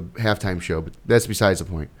halftime show, but that's besides the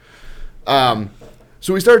point.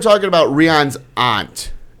 So we started talking about Rihan's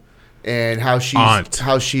aunt and how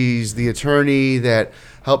she's the attorney that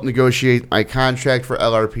helped negotiate my contract for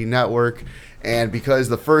LRP Network. And because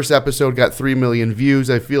the first episode got 3 million views,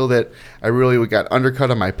 I feel that I really got undercut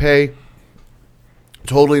on my pay.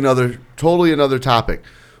 Totally another topic.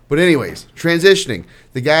 But anyways, transitioning.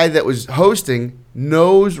 The guy that was hosting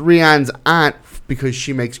knows Rihan's aunt because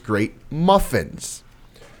she makes great muffins.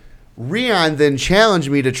 Rihan then challenged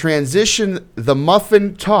me to transition the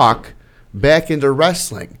muffin talk back into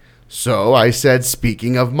wrestling. So I said,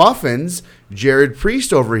 speaking of muffins, Jared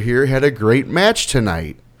Priest over here had a great match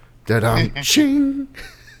tonight. Da-dum, ching.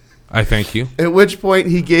 I thank you. At which point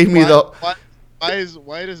he gave me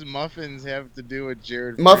Why does muffins have to do with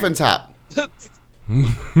Jared? Muffin top. I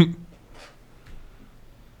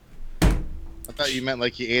thought you meant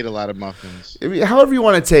like he ate a lot of muffins. I mean, however you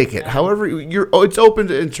want to take it. However, it's open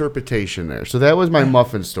to interpretation there. So that was my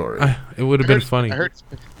muffin story. It would have been funny. I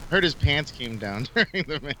heard his pants came down during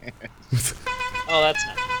the match. Oh, that's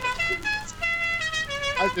not.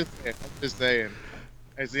 I'm just saying.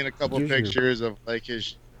 I seen a couple pictures of like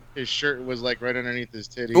his shirt was like right underneath his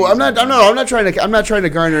titties. Well, I'm not trying to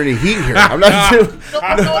garner any heat here. I'm not. No.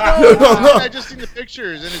 I just seen the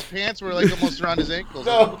pictures, and his pants were like almost around his ankles.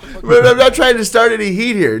 No, but I'm not trying to start any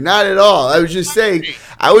heat here. Not at all. I was just saying.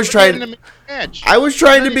 I was just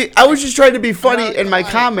trying to be funny in my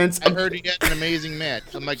comments. I heard he had an amazing match.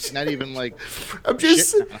 I'm like, not even like. I'm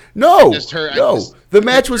just no. The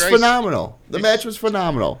match was phenomenal. The match was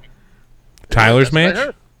phenomenal. Tyler's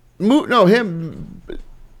match? No, him.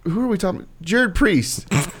 Who are we talking about? Jared Priest.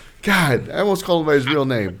 God, I almost called him by his real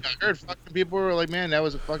name. I heard fucking people were like, man, that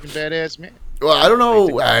was a fucking badass man. Well, I don't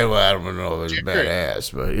know. I don't know if it was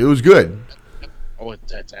badass, but it was good. Oh,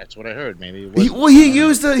 that's what I heard. Maybe. He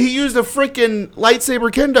used the freaking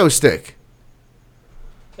lightsaber kendo stick.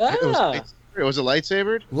 Ah. It was a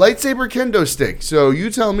lightsaber? Lightsaber kendo stick. So you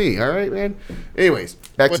tell me, all right, man? Anyways,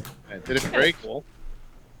 back to... Did it break? Did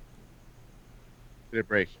it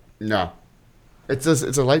break? No. It's a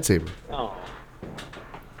lightsaber. Oh.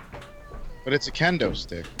 But it's a kendo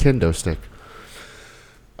stick. Kendo stick.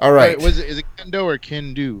 All right. Wait, is it kendo or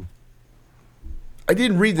kendo? I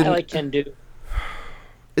didn't read the... I like kendo.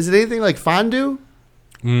 Is it anything like fondue?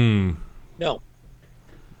 No.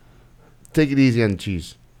 Take it easy on the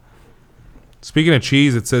cheese. Speaking of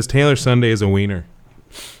cheese, it says Taylor Sunday is a wiener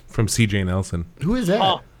from CJ Nelson. Who is that?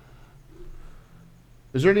 Oh.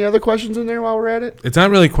 Is there any other questions in there while we're at it? It's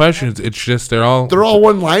not really questions. It's just they're all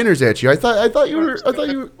one-liners at you. I thought you were.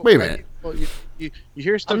 Wait a minute. Well, you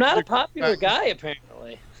hear stuff. I'm not a popular guy,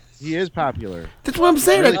 apparently. He is popular. That's what I'm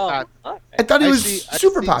saying. Really I thought he was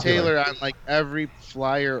super popular. Taylor on like every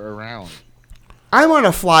flyer around. I'm on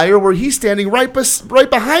a flyer where he's standing right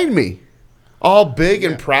behind me, all big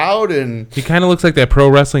and proud, and he kind of looks like that pro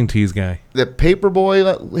wrestling tees guy. That paper boy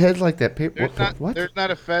head like that paper. What? There's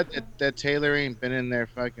not a fed that Taylor ain't been in there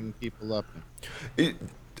fucking people up.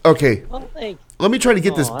 Okay. Well, let me try to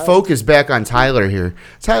get this focus back on Tyler here.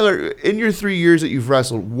 Tyler, in your 3 years that you've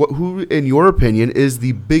wrestled, who, in your opinion, is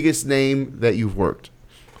the biggest name that you've worked?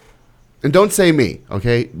 And don't say me,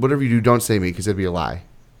 okay? Whatever you do, don't say me, because that'd be a lie.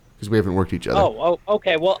 Because we haven't worked each other. Oh,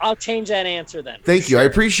 okay. Well, I'll change that answer then. Thank you. I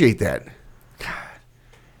appreciate that. God,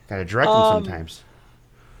 gotta direct him sometimes.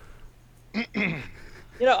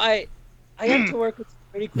 I have to work with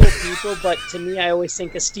pretty cool people, but to me, I always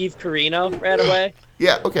think of Steve Corino right away.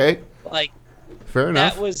 Yeah, okay. Like, fair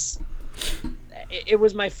enough. It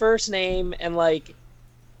was my first name, and like,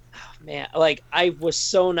 oh, man, like I was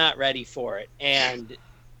so not ready for it, and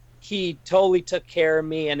he totally took care of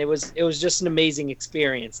me, and it was just an amazing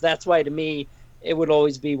experience. That's why, to me, it would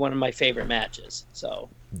always be one of my favorite matches. So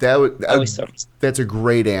that's a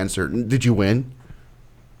great answer. Did you win?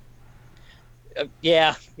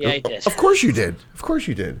 Yeah, I did. Of course you did.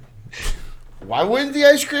 Why wouldn't the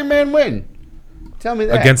Ice Cream Man win? Tell me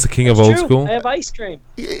that. Against the king of It's old true. school? I have ice cream.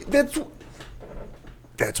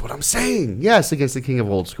 That's what I'm saying. Yes, against the king of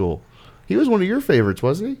old school. He was one of your favorites,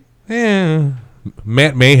 wasn't he? Yeah.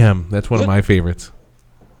 Matt Mayhem. That's one of my favorites.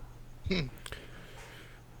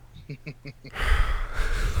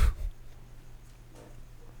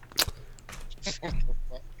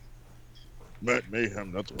 Matt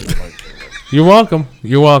Mayhem, that's what I like. You're welcome.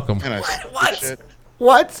 You're welcome.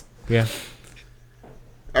 What? Yeah.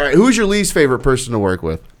 All right, who's your least favorite person to work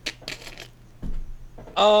with?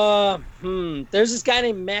 There's this guy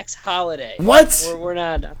named Max Holiday. What? We're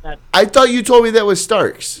not. I'm not. I thought you told me that was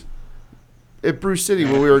Starks at Bruce City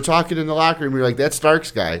when we were talking in the locker room. You were like, "That's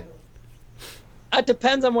Starks guy." It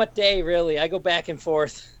depends on what day, really. I go back and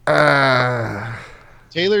forth.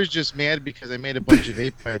 Taylor's just mad because I made a bunch of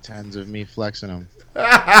 8x10s of me flexing them.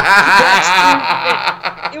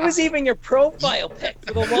 It was even your profile pic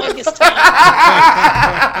for the longest time.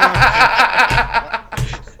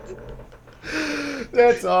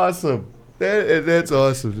 That's awesome. That's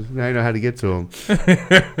awesome. Now I know how to get to him.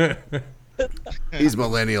 These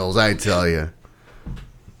millennials, I tell you.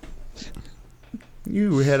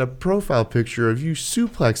 You had a profile picture of you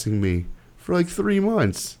suplexing me for like 3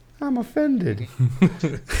 months. I'm offended.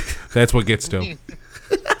 That's what gets to him.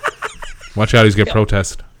 Watch out, he's going to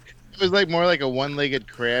protest. It was like more like a one-legged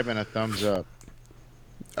crab and a thumbs up.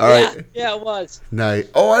 All right. Yeah, it was. Nice.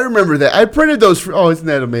 Oh, I remember that. I printed those. Isn't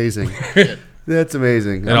that amazing? That's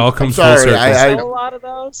amazing. It all comes full sorry. circle. A lot of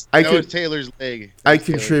those. That was Taylor's leg. I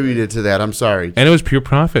contributed to that. I'm sorry. And it was pure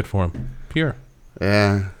profit for him. Pure.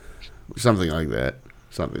 Yeah. Something like that.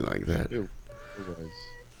 Something like that. It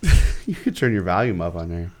was. You could turn your volume up on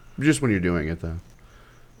there. Just when you're doing it, though.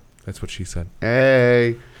 That's what she said.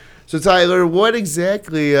 Hey. So, Tyler, what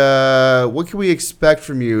exactly, what can we expect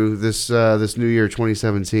from you this new year,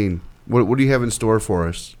 2017? What do you have in store for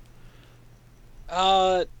us?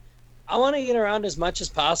 I want to get around as much as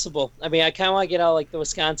possible. I mean, I kind of want to get out like the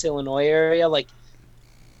Wisconsin, Illinois area. Like,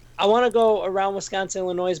 I want to go around Wisconsin,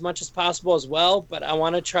 Illinois as much as possible as well, but I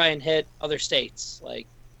want to try and hit other states. Like,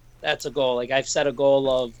 that's a goal. Like, I've set a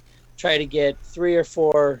goal of try to get 3 or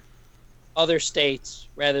 4 other states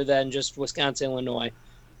rather than just Wisconsin, Illinois.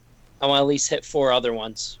 I want to at least hit 4 other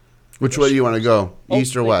ones. Which way do you want to go?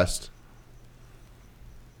 East or west?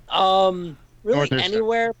 Really North or south?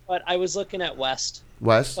 anywhere, but I was looking at west.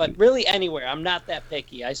 West? But really anywhere. I'm not that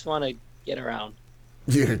picky. I just want to get around.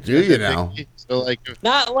 Yeah, do you now? So like,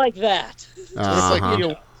 Not like that. it's like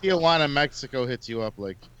Uh-huh. Tijuana, Mexico hits you up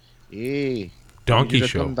like, hey, Donkey you should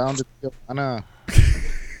show. come down to Tijuana.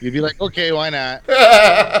 You'd be like, okay, why not?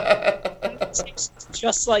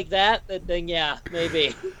 Just like that, then yeah,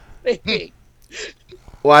 maybe. Maybe.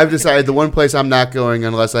 Well, I've decided the one place I'm not going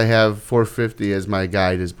unless I have 450 as my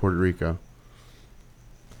guide is Puerto Rico.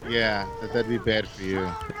 Yeah, that'd be bad for you.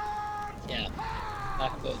 Yeah.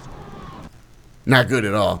 Not good. Not good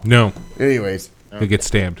at all. No. Anyways. They get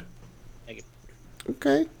stabbed.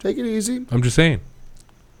 Okay, take it easy. I'm just saying.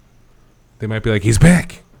 They might be like, he's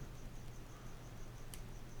back.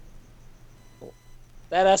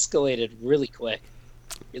 That escalated really quick.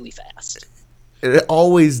 Really fast. It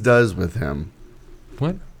always does with him.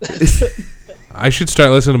 What? I should start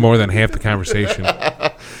listening to more than half the conversation.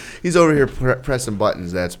 He's over here pressing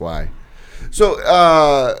buttons, that's why. So,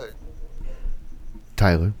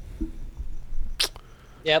 Tyler.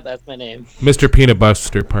 Yeah, that's my name. Mr. Peanut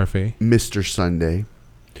Buster Parfait. Mr. Sunday.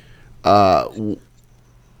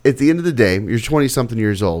 At the end of the day, you're 20-something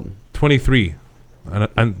years old. 23.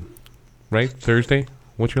 Right? Thursday?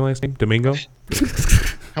 What's your last name? Domingo?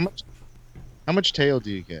 How much tail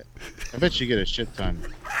do you get? I bet you get a shit ton.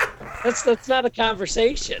 That's not a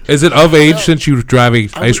conversation. Is it of age since you drive a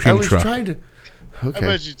ice cream I was truck? trying to. I Okay.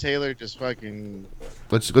 bet you Taylor just fucking.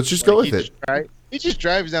 Let's just go with he it. He just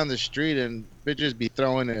drives down the street and bitches be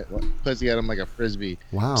throwing it pussy at him like a frisbee.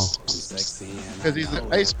 Wow. Because he's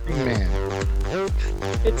an ice cream man.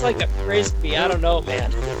 It's like a frisbee. I don't know,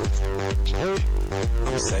 man.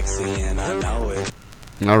 I'm sexy and I know it.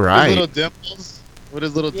 All His right. little dimples. With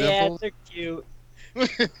his little Yeah, dimples. they're cute.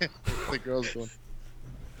 The girl's going.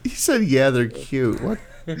 He said, "Yeah, they're cute." What?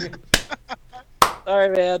 Sorry,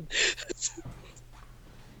 man.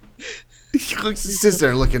 He sits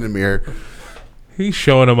there and look in the mirror. He's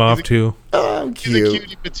showing him off, too. Oh, I'm He's a cute.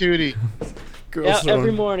 cutie patootie. Girls Yeah, every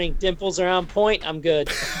throwing- morning. Dimples are on point. I'm good.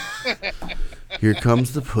 Here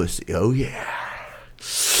comes the pussy. Oh yeah.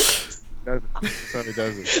 Sonny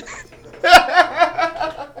does it.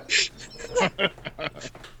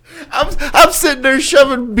 I'm sitting there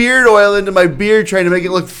shoving beard oil into my beard, trying to make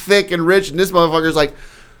it look thick and rich, and this motherfucker's like,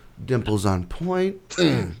 dimples on point.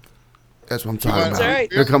 That's what I'm talking That's about. all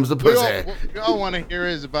right. Here comes the We pussy. all, we all want to hear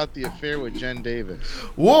is about the affair with Jen Davis.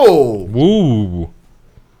 Whoa. Woo.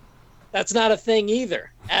 That's not a thing either,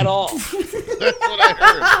 at all. That's what I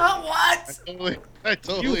heard. I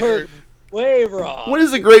totally You heard way wrong. What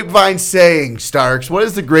is the grapevine saying, Starks? What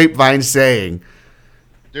is the grapevine saying?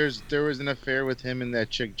 There was an affair with him and that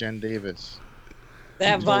chick Jen Davis.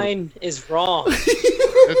 That vine is wrong.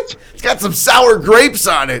 It's got some sour grapes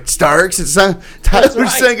on it, Starks. Tyler's right.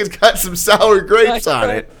 saying it's got some sour grapes That's on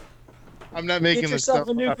right. it. I'm not making Get this yourself stuff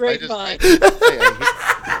a new up. grapevine.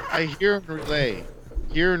 I hear and relay.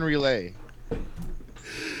 Hear and relay.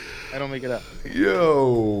 I don't make it up.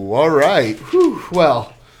 Yo, all right. Whew.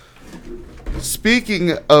 Well,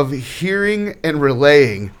 speaking of hearing and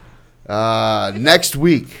relaying, next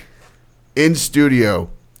week in studio,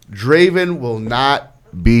 Draven will not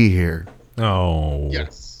be here. Oh.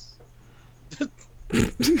 Yes.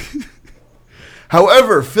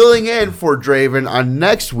 However, filling in for Draven on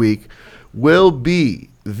next week will be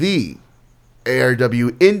the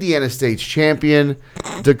ARW Indiana States champion,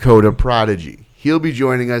 Dakota Prodigy. He'll be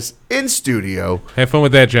joining us in studio, Have fun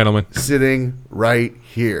with that, gentlemen. sitting right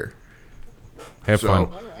here. Have fun.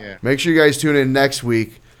 Yeah. Make sure you guys tune in next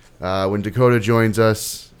week when Dakota joins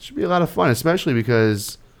us. It should be a lot of fun, especially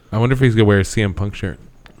because I wonder if he's going to wear a CM Punk shirt.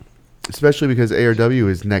 ARW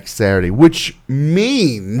is next Saturday, which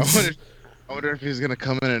means I wonder if he's gonna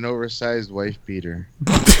come in an oversized wife beater.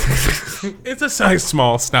 It's a size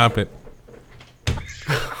small. Stop it.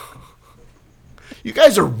 you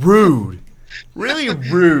guys are rude. Really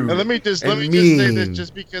rude. And let me just say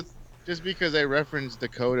this: just because I referenced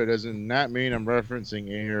Dakota doesn't not mean I'm referencing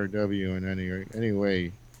ARW in any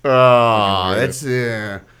way. Oh, that's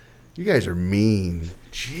you guys are mean.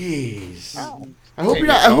 Jeez. I hope you're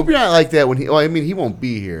not. I hope you're not like that when he. Well, I mean, he won't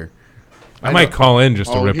be here. I might call in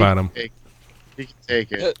just to rip he on him. He can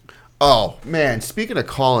take it. Oh man, speaking of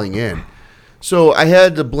calling in, so I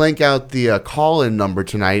had to blank out the call-in number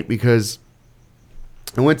tonight because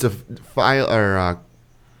I went to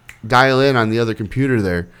dial in on the other computer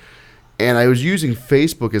there, and I was using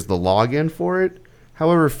Facebook as the login for it.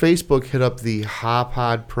 However, Facebook hit up the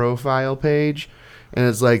HaPod profile page, and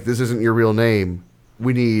it's like, this isn't your real name.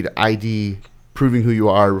 We need ID proving who you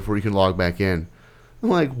are before you can log back in. I'm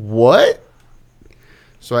like, what?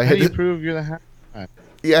 So I How had do you to prove you're the hot?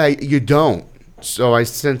 Yeah, you don't. So I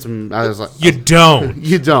sent him. I was like, You don't.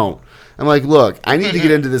 You don't. I'm like, look, I need to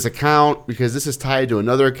get into this account because this is tied to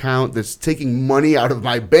another account that's taking money out of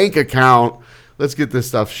my bank account. Let's get this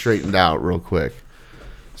stuff straightened out real quick.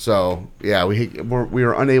 So yeah, we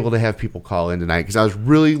were unable to have people call in tonight because I was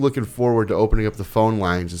really looking forward to opening up the phone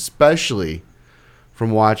lines, especially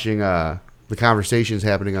from watching the conversations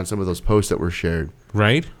happening on some of those posts that were shared.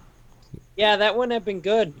 Right? Yeah, that wouldn't have been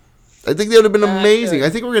good. I think that would have been amazing. good. I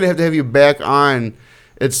think we're going to have you back on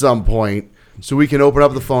at some point so we can open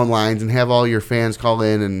up the phone lines and have all your fans call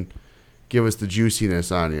in and give us the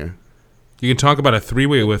juiciness on you. You can talk about a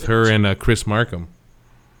three-way with her and Chris Markham.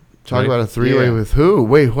 Talk Right? about a three-way with who?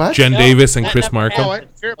 Wait, what? Jen Davis and that Chris never Markham. Oh, I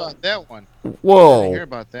didn't hear about that one. I didn't Whoa. hear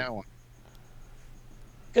about that one.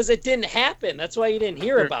 Because it didn't happen. That's why you didn't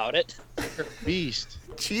hear about it. You're a beast.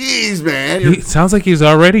 Jeez, man. He sounds like he's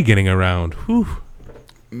already getting around. Whew.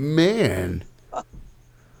 Man.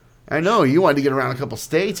 I know. You wanted to get around a couple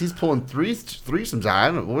states. He's pulling threesomes out. I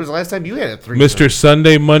don't know. When was the last time you had a threesome? Mr.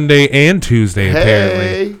 Sunday, Monday, and Tuesday,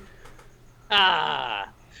 apparently. Hey. Ah.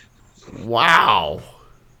 Wow.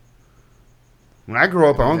 When I grow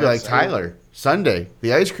up, I want to be like That's- Tyler. Sunday,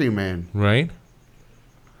 the ice cream man. Right?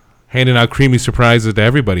 Handing out creamy surprises to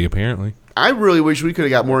everybody, apparently. I really wish we could have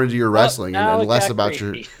got more into your wrestling now and it less got about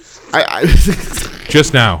creepy. your. I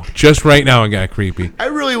Just now. Just right now, it got creepy. I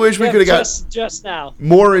really wish we Yeah, could have got just now.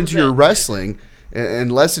 more into your wrestling and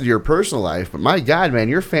less into your personal life. But my God, man,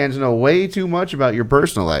 your fans know way too much about your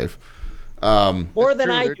personal life. More than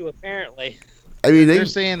true. I do, apparently. I mean, They're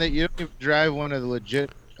saying that you don't even drive one of the legit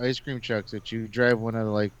ice cream trucks. That you drive one of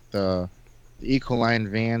the Ecoline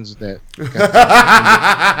vans that.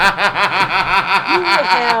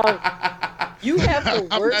 You have the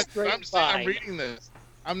I'm worst I'm grapevine. reading this.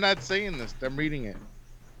 I'm not saying this. I'm reading it.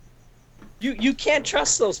 You can't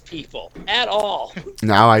trust those people at all.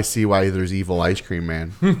 now I see why there's evil ice cream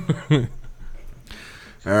man.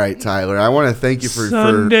 All right, Tyler. I want to thank you for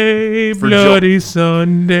Sunday, for bloody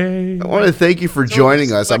Sunday. I want to thank you for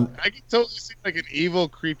joining us. I can totally see like an evil,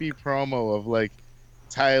 creepy promo of like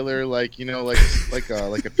Tyler, like like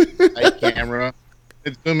a camera.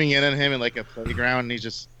 It's zooming in on him in like a playground, and he's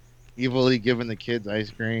just evilly giving the kids ice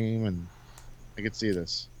cream, and I could see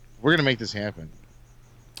this. We're gonna make this happen.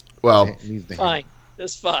 Well, It needs to happen. Fine.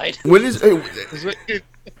 That's fine. when is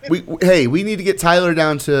we need to get Tyler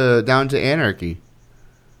down to Anarchy.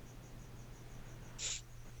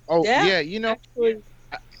 Oh Yeah, yeah, you know, actually-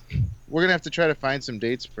 we're gonna have to try to find some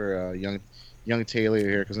dates for young Taylor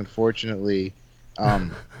here, because unfortunately,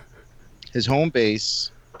 his home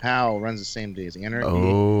base PAL runs the same day as Anarchy.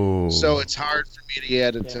 Oh. So it's hard for me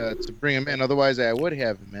to bring him in. Otherwise, I would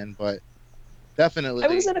have him in, but definitely. I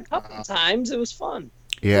was in a couple times. It was fun.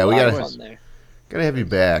 Yeah, we A lot of gotta fun there. have you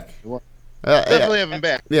back. Definitely have him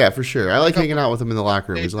back. Yeah, for sure. I like hanging out with him in the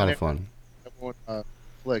locker room. He's a lot of fun. Everyone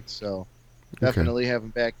flicked, so definitely have him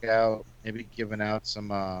back out. Maybe giving out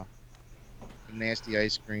some nasty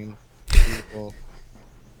ice cream. People.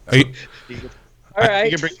 Are you- All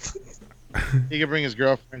right. He can bring his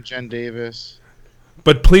girlfriend Jen Davis.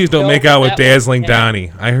 But please don't No, make out with that Dazzling was-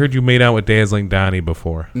 Donnie. I heard you made out with Dazzling Donnie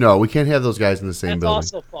before. No, we can't have those guys in the same That's building.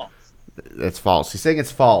 also false. That's false. He's saying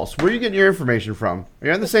it's false. Where are you getting your information from? Are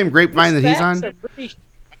you on the same grapevine that he's Facts on? are pretty-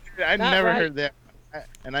 I Not never right. heard that,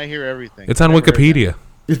 and I hear everything. It's on Never heard Wikipedia.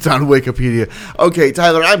 It's on Wikipedia. Okay,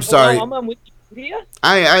 Tyler, I'm sorry. Oh, I'm on Wikipedia.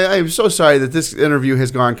 I'm so sorry that this interview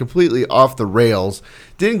has gone completely off the rails.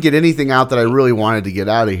 Didn't get anything out that I really wanted to get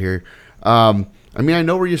out of here. I mean, I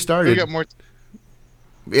know where you that. We started. got more.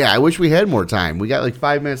 Yeah, I wish we had more time. We got like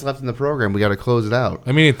 5 minutes left in the program. We got to close it out.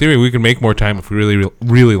 I mean, in theory, we could make more time if we really,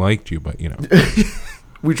 really liked you, but you know,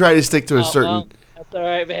 We try to stick to a Oh, certain. well, that's all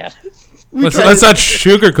right, man. let's try not to-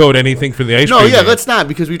 sugarcoat anything for the ice No, cream. yeah, man. let's not,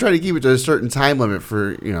 because we try to keep it to a certain time limit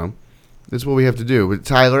for, that's what we have to do. But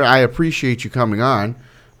Tyler, I appreciate you coming on.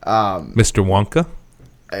 Mr. Wonka.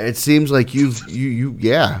 It seems like you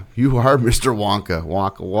are Mr. Wonka.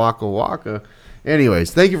 Waka.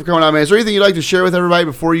 Anyways, thank you for coming on, man. Is there anything you'd like to share with everybody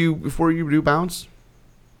before you do bounce?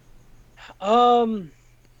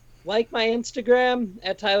 Like my Instagram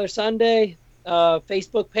at Tyler Sunday,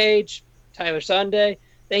 Facebook page Tyler Sunday.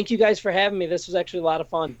 Thank you guys for having me. This was actually a lot of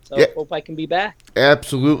fun. So Yeah. hope I can be back.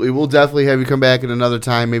 Absolutely. We'll definitely have you come back at another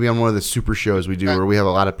time, maybe on one of the super shows we do where we have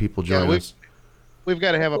a lot of people join us. We've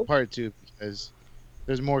got to have a part 2 because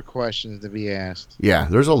there's more questions to be asked. Yeah,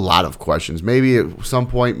 there's a lot of questions. Maybe at some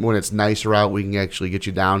point when it's nicer out, we can actually get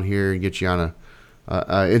you down here and get you on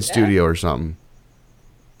in studio or something.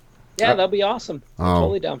 Yeah, that'll be awesome. I'm Oh.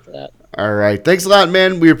 totally down for that. All right. Thanks a lot,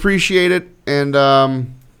 man. We appreciate it.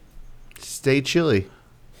 And stay chilly.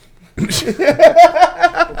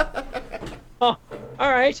 Oh,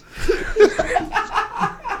 all right.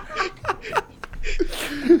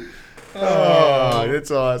 Oh,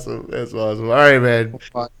 that's awesome. That's awesome. All right, man.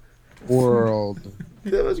 World.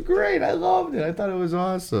 That was great. I loved it. I thought it was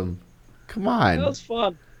awesome. Come on. That was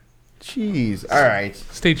fun. Jeez. All right.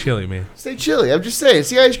 Stay chilly, man. Stay chilly. I'm just saying. It's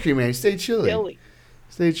the ice cream, man. Stay chilly. Chili.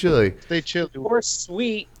 Stay chilly. Stay chilly. Or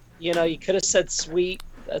sweet. You know, you could have said sweet.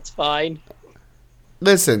 That's fine.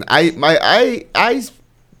 Listen, I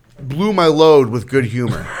blew my load with good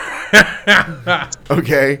humor.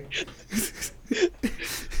 Okay.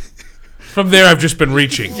 From there, I've just been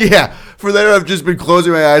reaching. Yeah. For there, I've just been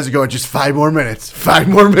closing my eyes and going, just 5 more minutes. 5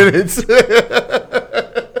 more minutes.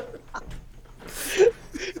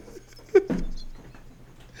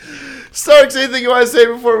 Starks, anything you want to say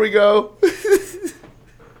before we go?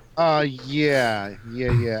 Yeah.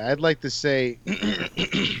 I'd like to say,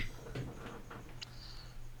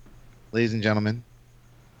 ladies and gentlemen,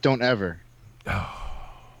 don't ever try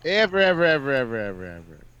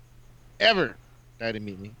to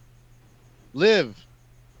meet me. Live.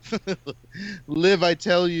 Live, I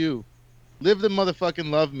tell you. Live the motherfucking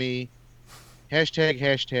love me. Hashtag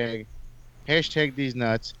these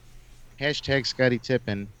nuts. Hashtag Scotty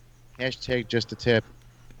Tippin. Hashtag just a tip.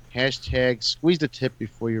 Hashtag squeeze the tip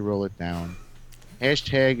before you roll it down.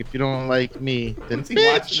 Hashtag if you don't like me, then Is he watching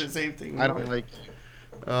bitch, the same thing? I don't like you.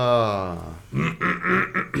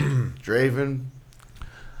 Draven.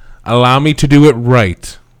 Allow me to do it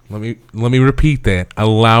right. Let me repeat that.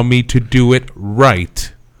 Allow me to do it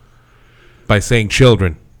right by saying,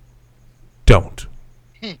 children, don't.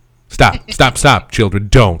 Stop, children,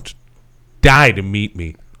 don't. Die to meet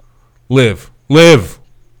me. Live,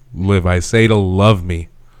 I say, to love me.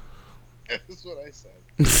 That's what I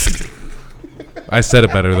said. I said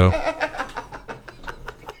it better, though.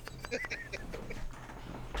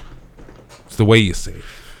 It's the way you say it.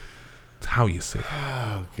 It's how you say it.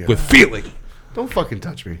 Oh, God. With feeling. Don't fucking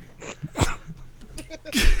touch me.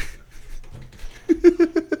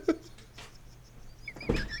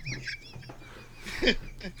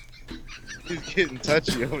 He's getting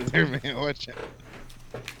touchy over there, man. Watch out.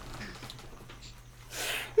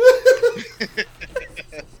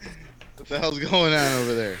 What the hell's going on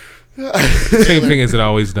over there? Same thing as it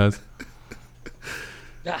always does.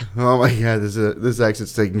 Oh my god, this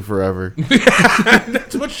exit's taking forever.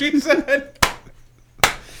 That's what she said.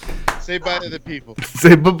 Say bye to the people.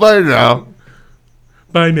 Say bye-bye now.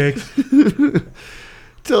 Bye, Nick.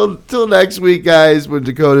 Till next week, guys, when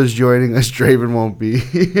Dakota's joining us, Draven won't be.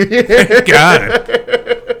 God.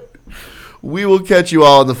 We will catch you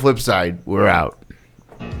all on the flip side. We're out.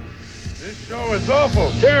 This show is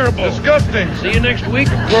awful, terrible, disgusting. See you next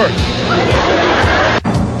week, of course.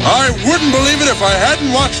 I wouldn't believe it if I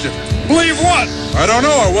hadn't watched it. Believe what? I don't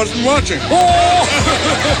know. I wasn't watching.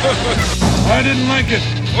 I didn't like it.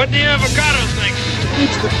 What do the avocado think?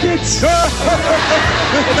 It's the pits.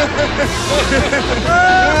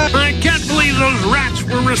 I can't believe those rats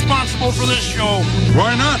were responsible for this show.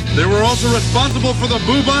 Why not? They were also responsible for the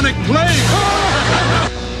bubonic plague.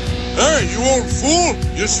 Hey, you old fool!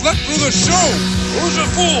 You slept through the show. Who's a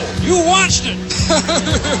fool? You watched it.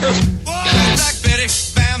 Black Betty,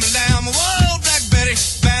 bam-a-lam, whoa, Black Betty,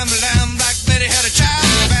 bam-a-lam, Black Betty had a child,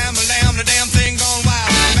 bam-a-lam, the damn thing gone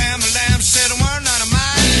wild, bam-a-lam, said a word not a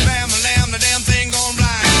mine, bam-a-lam, the damn thing gone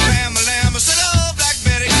blind, bam-a-lam, I said, oh, Black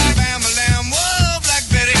Betty, bam-a-lam, whoa, Black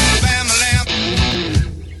Betty, bam-a-lam.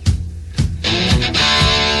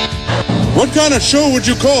 What kind of show would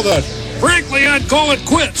you call that? Frankly, I'd call it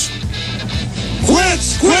quits.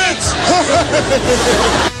 Quits! Quits!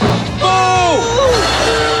 Oh!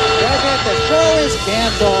 The show is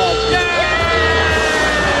canceled.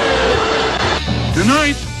 Good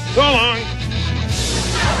night. So long.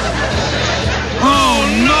 Oh,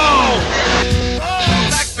 no! Oh,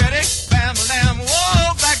 Black Betty, bam-a-lam,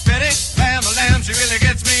 whoa, Black Betty, bam-a-lam, she really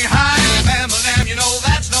gets me high, bam-a-lam, you know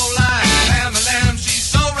that's no lie, bam-a-lam, she's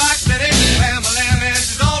so rock steady, bam-a-lam, and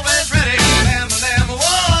she's always ready, bam-a-lam,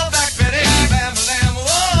 whoa, Black Betty, bam-a-lam,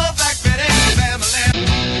 whoa, Black Betty, bam-a-lam.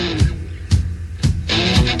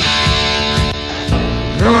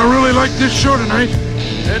 Well, I really like this show tonight.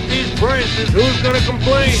 At these prices, who's gonna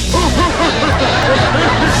complain?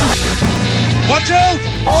 Watch out!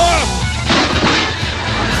 Oh!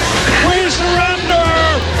 We surrender!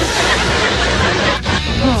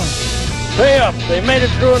 Pay up. They made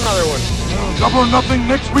it through another one. Double nothing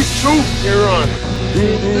next week, too? You're on.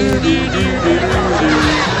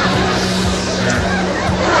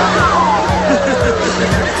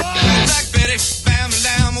 Black Betty,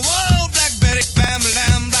 bam-a-lam, whoa, Black Betty,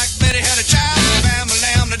 bam-a-lam, Black Betty had a child,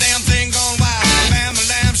 bam-a-lam, the damn thing gone wild,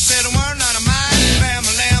 bam-a-lam, said a word not a mine,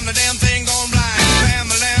 bam-a-lam, the damn thing gone blind,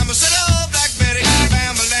 bam-a-lam, I said, oh, Black Betty,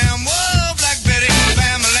 bam-a-lam, whoa, Black Betty,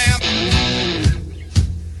 bam-a-lam.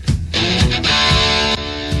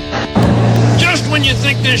 Just when you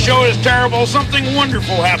think this show is terrible, something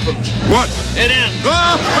wonderful happens. What? It ends.